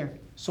time there.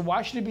 So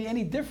why should it be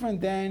any different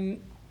than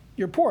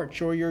your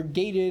porch or your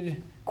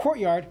gated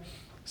courtyard?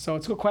 So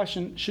it's a good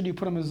question. Should you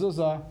put a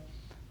mezuzah,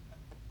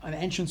 an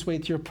entranceway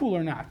to your pool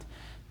or not?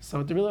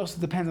 So it really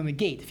also depends on the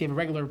gate. If you have a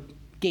regular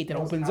gate that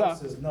opens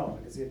up. No,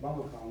 because you have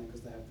bungalow colony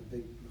because they have the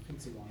big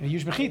mechitza one. A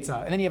huge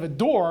mechitza, and then you have a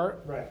door.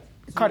 Right.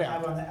 So cut you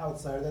out. have on the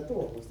outside of that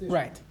door. What's the issue?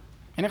 Right.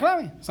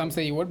 And some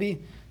say you would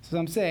be.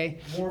 Some say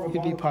More of a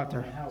you'd be bungalow patur.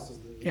 colony house is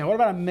the, Yeah. What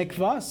about a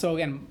mikvah? So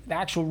again, the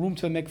actual room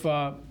to the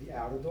mikvah. the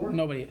outer door.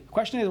 Nobody. The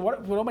question is, what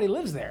if nobody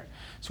lives there?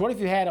 So what if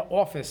you had an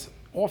office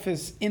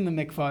in the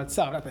mikvah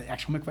itself, not the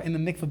actual mikvah, in the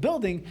mikvah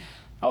building?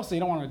 Also,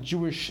 you don't want a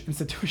Jewish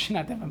institution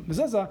not to have a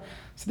mezuzah,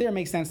 so there it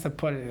makes sense to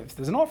put it. If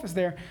there's an office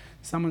there,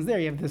 someone's there,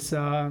 you have this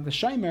the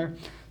shimer,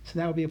 so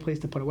that would be a place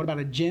to put it. What about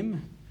a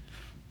gym?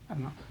 I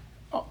don't know.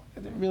 Oh,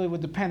 it really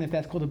would depend if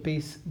that's called a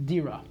base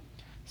dira.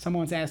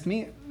 Someone's asked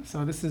me,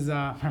 so this is,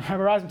 Rabbi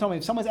Razman told me,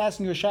 if someone's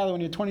asking you a shiloh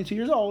when you're 22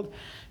 years old,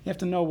 you have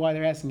to know why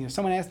they're asking you.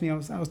 Someone asked me, I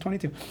was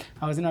 22,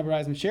 I was in Rabbi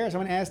Razman's chair,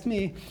 someone asked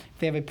me if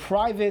they have a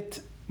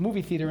private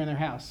movie theater in their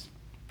house.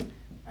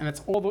 And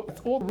that's all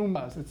the room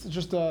does. It's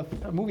just a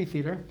movie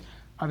theater.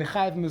 Are they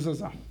chayav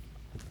mezuzah?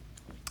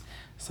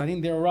 So I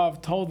think their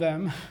Rav told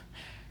them,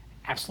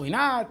 absolutely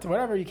not,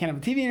 whatever, you can't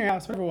have a TV in your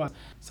house, whatever it was.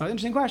 So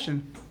interesting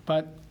question.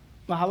 But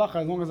la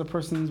halacha, as long as the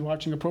person's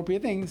watching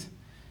appropriate things,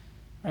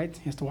 right,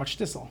 he has to watch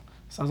shtisel.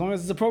 So as long as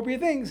it's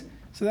appropriate things,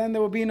 so then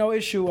there will be no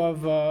issue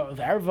of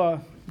the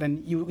erva,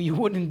 then you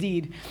would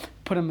indeed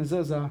put a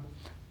mezuzah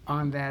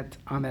on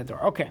that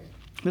door. Okay.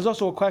 There's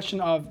also a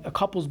question of a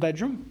couple's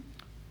bedroom.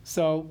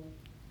 So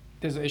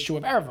there's an issue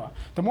of erva.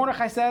 The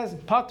Mordechai says,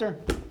 pater,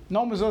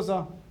 no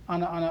mezuzah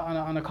on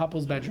a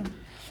couple's bedroom.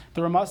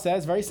 The Ramah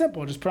says, very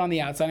simple, just put it on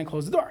the outside and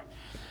close the door.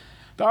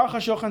 The Aruch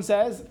HaShulchan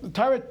says, the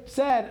Torah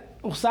said,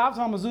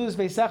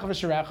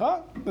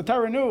 the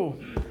Torah knew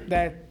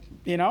that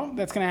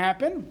that's going to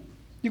happen.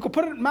 You could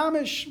put it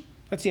mamish.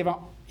 Let's see, you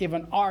have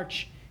an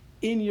arch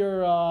in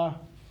your.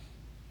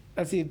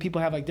 Let's see,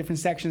 people have like different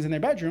sections in their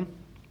bedroom.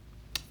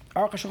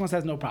 Aruch HaShulchan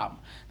says no problem.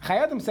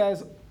 Chayadim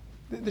says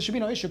there should be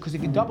no issue because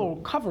if you double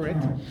cover it,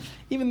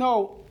 even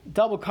though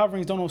double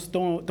coverings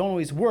don't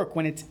always work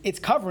when it's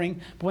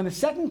covering, but when the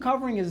second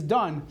covering is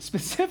done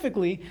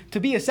specifically to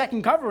be a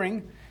second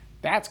covering,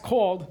 that's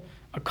called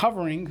a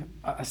covering,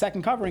 a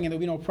second covering, and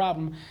there'll be no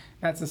problem.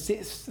 That's a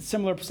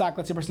similar psak.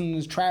 Let's say a person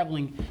is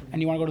traveling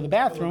and you want to go to the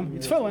bathroom,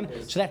 it's filling.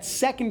 So that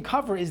second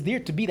cover is there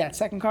to be that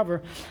second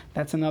cover.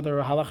 That's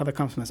another halacha that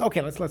comes from this.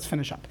 Okay, let's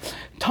finish up.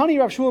 Tani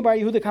Rav Shmuel bar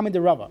Yehuda Kamid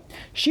de Rava.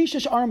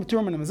 Shishish aram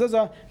turim and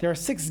mezuzah. There are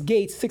 6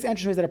 gates, 6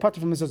 entranceways that are part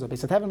from mezuzah.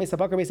 Beis Hatavim, Beis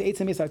Habakar, Beis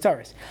Eitzim, Beis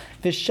Hatzaris.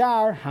 The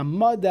Shar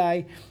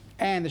Hamadai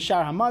and the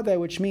Shar Hamadai,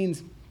 which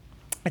means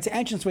it's an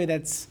entranceway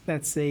that's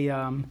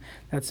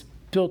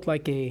built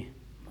like a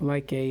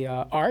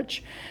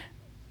arch.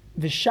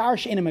 The shar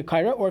she'ena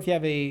mekaira, or if you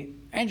have a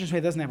entranceway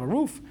that doesn't have a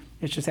roof,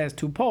 it just has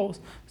 2 posts.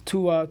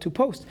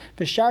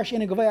 The shar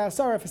she'ena gavaya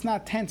asara, if it's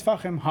not 10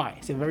 tefachim high,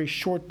 so a very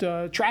short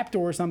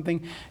trapdoor or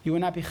something, you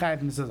would not be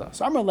chayav mezuzah.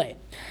 So I'm relay.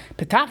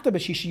 Petachta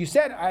b'shishi, you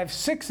said I have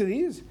 6 of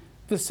these.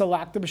 The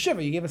salakta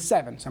b'shiva, you gave us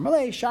 7. So I'm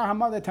relay. Shar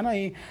hamadai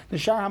tanai. The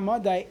shar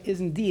hamadai is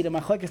indeed a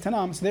machlekes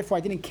tanam, so therefore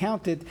I didn't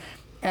count it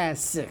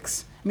as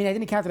 6. I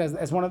didn't count it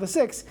as one of the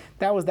 6.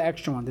 That was the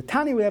extra one. The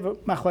Tani, we have a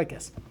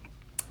machlekes.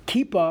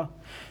 Kippah,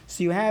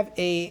 so you have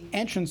a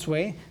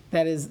entranceway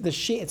that is the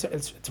shape.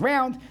 It's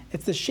round.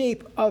 It's the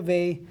shape of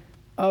a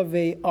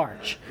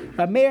arch.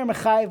 Rameir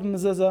mechayev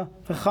mezuzah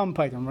v'cham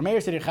paitim.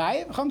 Rameir said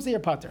chayev, Chum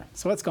said pater.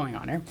 So what's going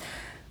on here?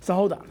 So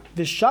hold on.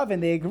 The Shavin,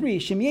 they agree.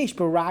 Shem yesh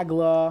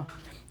baragla.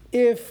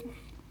 If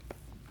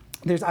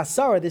there's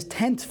asara, there's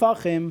 10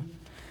 tefachim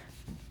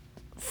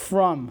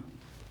from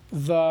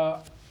the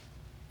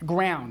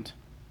ground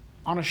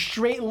on a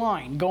straight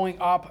line going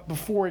up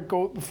before it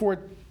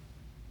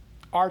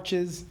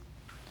arches.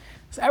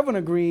 So everyone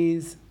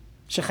agrees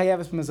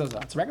shechayev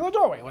mezuzah. It's a regular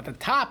doorway. What the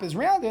top is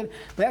rounded,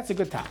 but that's a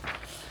good top.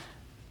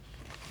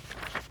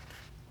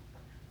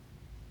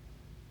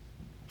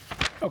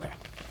 Okay.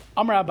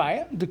 Amar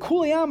Abaye, the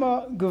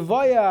kuliyama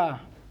gavaya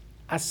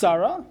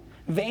asara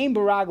ve'im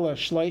baragla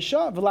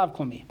shloisha v'lav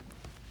klumi.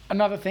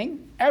 Another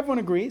thing, everyone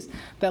agrees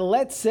that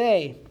let's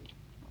say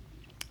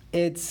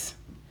it's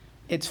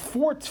 10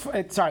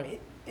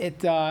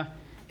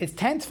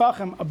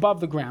 tefachim above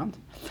the ground,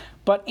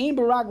 but ein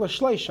baragla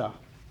shloisha,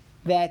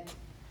 that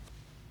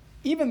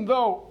even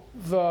though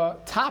the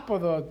top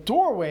of the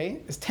doorway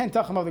is 10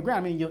 tefachim above the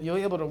ground, you'll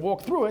be able to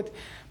walk through it,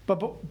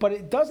 but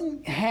it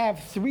doesn't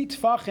have 3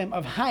 tefachim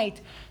of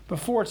height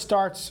before it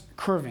starts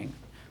curving.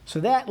 So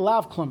that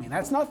lav klumi,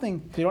 that's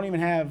nothing. They don't even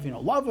have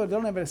lava. They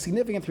don't have a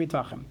significant 3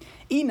 tefachim.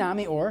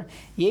 Inami or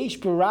yesh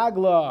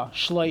baragla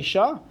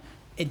shloisha.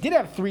 It did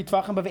have 3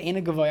 tefachim, but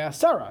ve'ena gavaya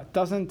asara. It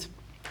doesn't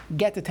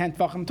get to 10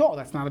 tefachim tall.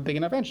 That's not a big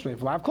enough entryway.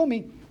 Lav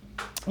klumi.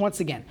 Once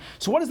again,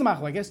 so what is the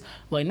machlekes?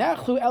 Lo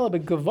nachlu ela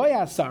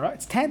begavaya asara.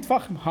 It's 10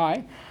 tefachim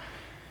high.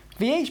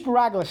 V'yesh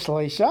baragla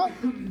shloisha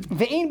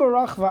ve'en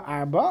barachva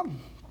arba.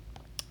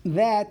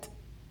 That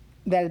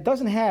it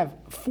doesn't have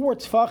 4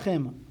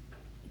 tefachim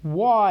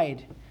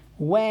wide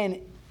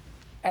when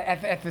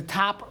at the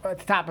top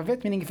of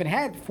it. Meaning, if it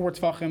had 4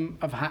 tefachim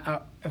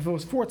if it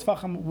was 4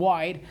 tefachim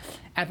wide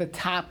at the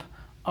top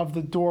of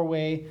the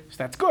doorway, so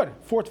that's good.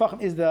 4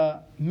 tefachim is the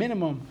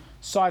minimum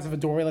size of a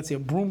doorway. Let's say a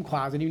broom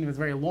closet, even if it's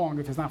very long,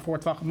 if it's not 4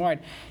 tefachim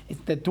wide,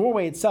 the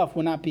doorway itself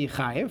will not be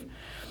chayiv.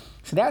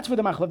 So that's where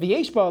the machlek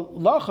v'yeshba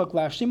lachok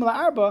lashim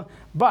la'arba.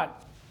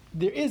 But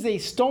there is a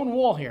stone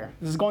wall here.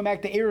 This is going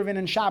back to Eruvin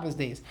and Shabbos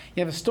days.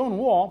 You have a stone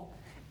wall,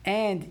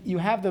 and you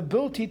have the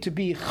ability to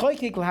be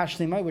choykik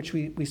l'hashlimai, which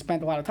we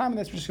spent a lot of time on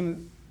this. We're just going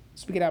to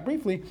speak it out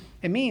briefly.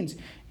 It means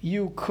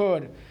you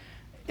could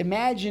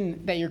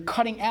imagine that you're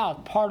cutting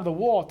out part of the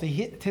wall to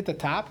hit the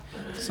top.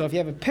 So if you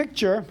have a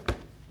picture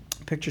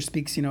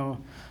speaks, a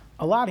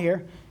lot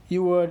here.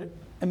 You would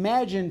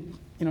imagine,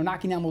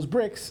 knocking down those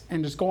bricks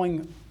and just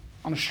going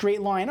on a straight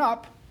line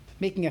up,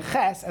 making a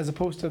ches as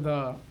opposed to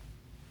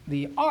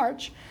the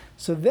arch.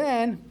 So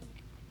then,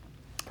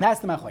 that's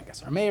the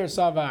machlekes. Rameir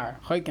savar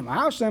choykim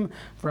lahashlim.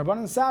 For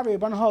Rabbanan Savi,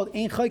 Rabbanan hold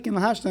ain't choykim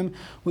lahashlim.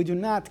 We do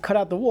not cut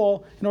out the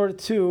wall in order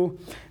to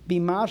be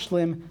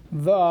mashlim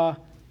the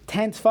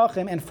 10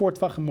 tefachim and 4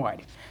 tefachim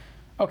wide.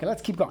 Okay,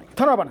 let's keep going.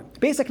 Tana Rabbanan.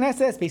 Beis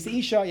HaKnesses, Beis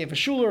Isha, you have a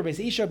shuler, Beis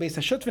Isha, Beis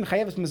HaShutvin,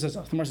 chayeves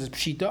mezuzah. The Gemara says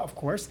pshita, of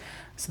course.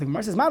 So the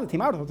Gemara says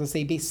madatim out to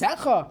say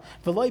Beisecha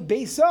v'loy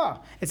Beisa.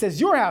 It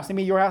says your house. I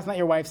mean your house, not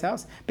your wife's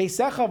house.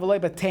 Beisecha v'loy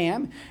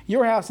batam.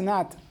 Your house,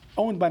 not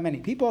owned by many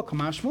people.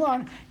 Kamash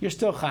Mulan. You're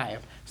still chayev.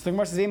 So the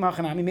Gemara says,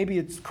 maybe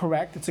it's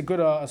correct, it's a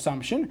good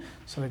assumption.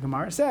 So the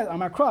Gemara says,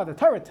 Amakra, the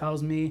Torah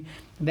tells me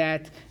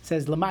that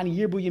says, Laman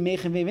Yirbu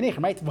Yimechem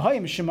Ve'venechem, right?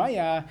 V'hoyim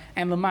Shemaya,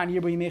 and Laman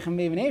Yirbu Yimechem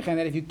Ve'venechem,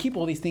 that if you keep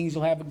all these things,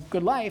 you'll have a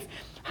good life.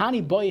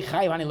 Hani boy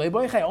chai, hani le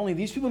boy chai. Only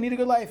these people need a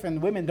good life,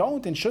 and women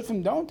don't, and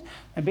shutfim don't,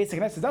 and Beis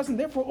HaKnesses doesn't.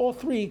 Therefore, all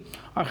 3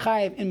 are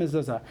chayiv in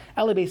mezuzah.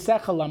 Ele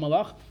Beisecha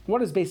lamalach. What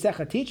does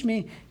Beisecha teach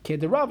me?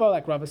 Kid the Rava,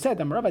 like Rava said,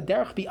 the Rava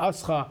derech bi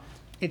ascha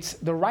it's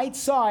the right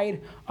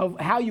side of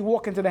how you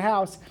walk into the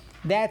house.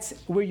 That's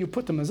where you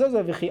put the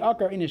mezuzah. V'chi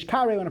akar inish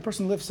kare, when a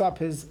person lifts up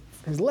his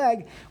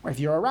leg, or if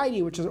you're a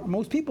righty, which is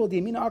most people, the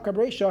yamina akar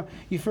b'reisha,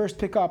 you first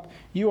pick up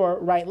your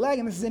right leg,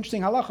 and this is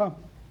interesting halacha,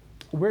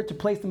 where to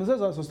place the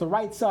mezuzah. So it's the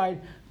right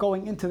side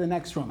going into the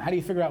next room. How do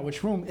you figure out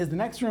which room is the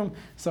next room?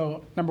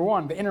 So number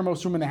one, the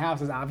innermost room in the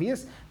house is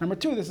obvious. Number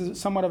two, this is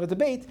somewhat of a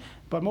debate,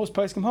 but most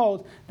places can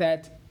hold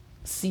that.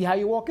 See how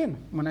you walk in.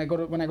 When I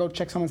go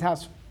check someone's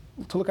house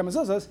to look at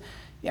mezuzahs,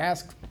 you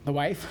ask the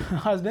wife,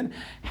 husband,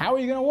 how are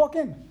you going to walk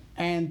in?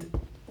 And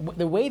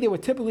the way they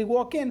would typically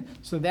walk in,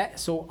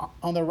 so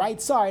on the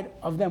right side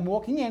of them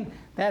walking in,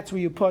 that's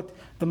where you put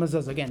the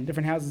mezuzah. Again,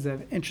 different houses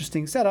have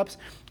interesting setups,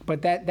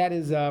 but that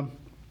is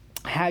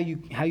how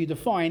you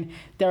define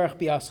derech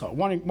bi'ascha.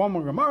 One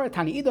more gemara,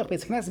 tani idach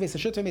beis knesset beis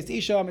hashutah beis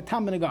isha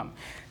metam benegam.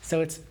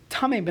 So it's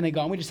tamei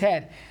benegam. We just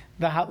had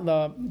the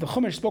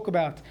Chumash spoke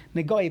about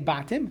negai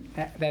batim,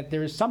 that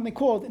there is something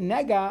called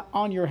nega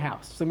on your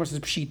house. So the says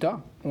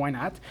pshita. Why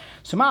not?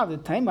 So the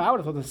time I would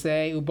have thought to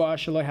say uba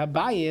shaloi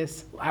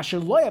habayis asher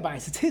loy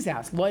habayis. It's his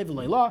house. Loy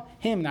v'loy la,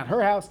 him, not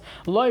her house.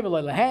 Loy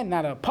v'loy lahen,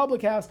 not a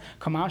public house.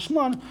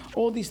 Kamashman.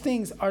 All these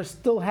things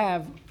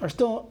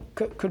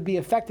could be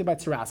affected by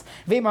tzaras.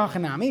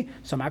 Ve'machanami.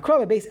 So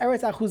makrova base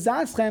eretz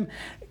achuzaschem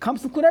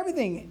comes to include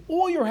everything,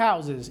 all your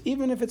houses,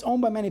 even if it's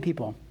owned by many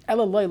people.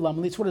 Ela loy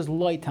lamlis. What does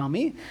loy tell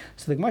me?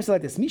 So the Gemara says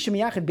like this: Misha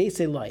miyachid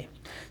beisei loy.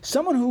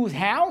 Someone whose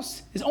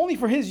house is only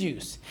for his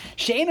use.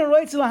 She'ena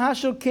roitz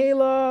lahashel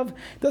kelav.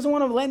 Doesn't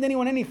want to lend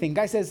anyone anything.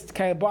 Guy says,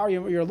 "Can I borrow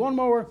your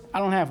lawnmower?" I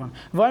don't have one.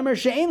 Vaymer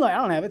she'en loy. I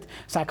don't have it.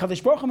 So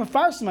Hakadosh Baruch Hu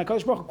mefarsim.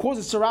 Hakadosh Baruch Hu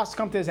causes tzaras to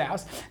come to his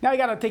house. Now you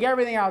got to take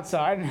everything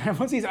outside. And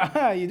everyone sees,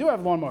 you do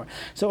have a lawnmower.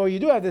 So you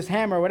do have this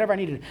hammer or whatever I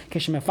needed.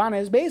 Kishmefana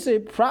is basically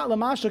prat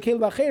lamashel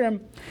kelav acherim.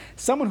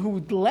 Someone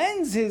who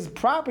lends his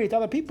property to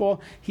other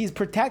people, he's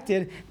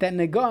protected that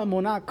negam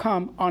will not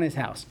come on his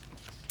house.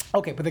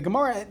 Okay, but the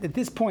Gemara at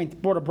this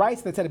point brought a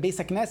brayso that said a Beis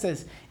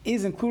HaKnesses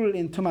is included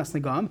in Tumas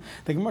Negam.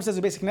 The Gemara says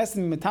a Beis HaKnesses is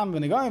Metam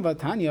v'Negam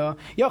v'Tanya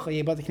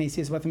Yochel Yebat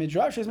HaKnesses v'Tam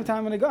Midrash is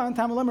Metam v'Negam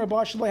Tam Lemer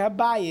B'Asher Loy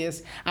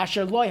Habayis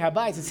Asher Loy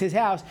Habayis. It's his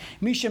house.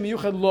 Misha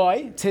Miyuchad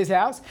Loy. It's his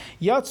house.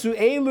 Yatsu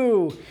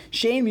Elu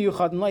Shein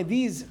Miyuchad Loy.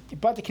 These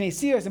Bat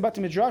HaKnesses and Bat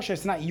Midrash.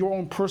 It's not your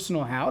own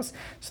personal house.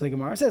 So the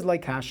Gemara says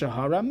like Kasha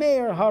Hara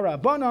Meir Hara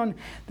Banan.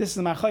 This is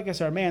the Machlekes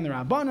Hara Meir and the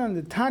Rabbanan.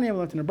 The Tanya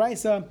will learn in the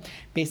brayso.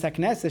 Beis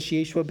HaKnesses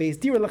Sheyeshua Beis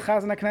Dira. The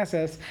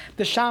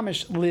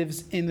shamish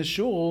lives in the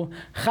shul.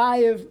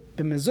 Chayev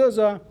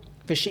b'mezuzah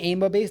v'she'ein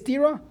ba beis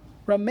dira.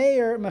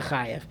 Rameir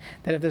mechayev.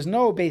 That if there's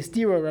no beis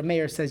dira,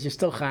 Rameir says you're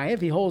still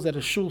chayev. He holds that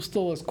a shul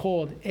still is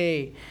called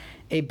a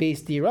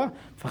beis dira.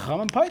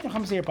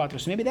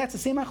 So maybe that's the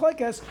same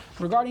achlekas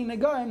regarding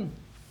negaim.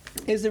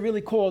 Is it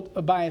really called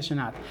a bias or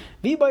not?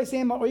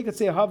 Or you could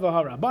say hava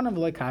ha rabbanon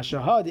v'loy kasha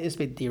ha the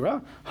isbeit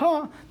dira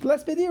ha the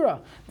less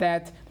bedira.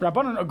 That the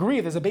rabbanon agree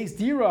if there's a base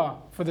dira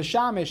for the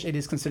shamish, it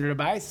is considered a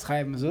bias,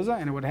 chayav mezuzah,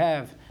 and it would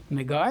have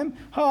negaim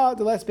ha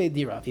the less beit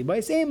dira.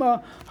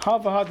 V'bayisema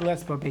hava ha the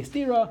less base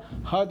dira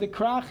ha the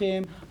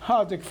krachim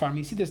ha the kfarim.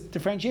 You see this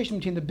differentiation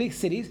between the big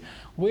cities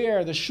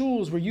where the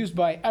shuls were used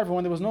by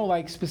everyone. There was no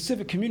like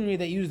specific community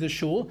that used the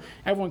shul.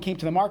 Everyone came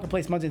to the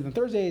marketplace Mondays and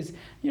Thursdays.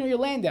 Your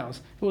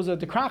Landows. It was a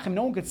dekrachim.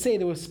 No one could say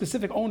there were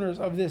specific owners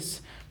of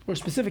this or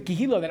specific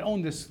kehila that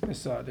owned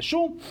the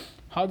shul.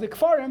 How the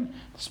kfarim,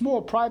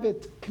 small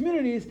private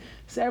communities,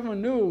 so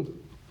everyone knew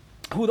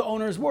who the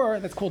owners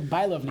were. That's called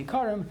Bailav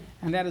Nikarim,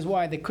 and that is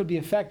why they could be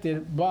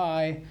affected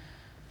by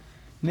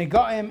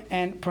Negaim,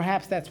 and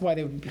perhaps that's why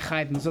they would be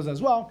chayav mezuzah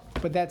as well.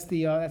 But that's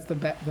the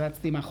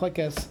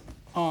machlekes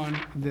on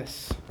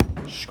this.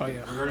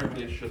 Regarding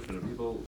the shit, people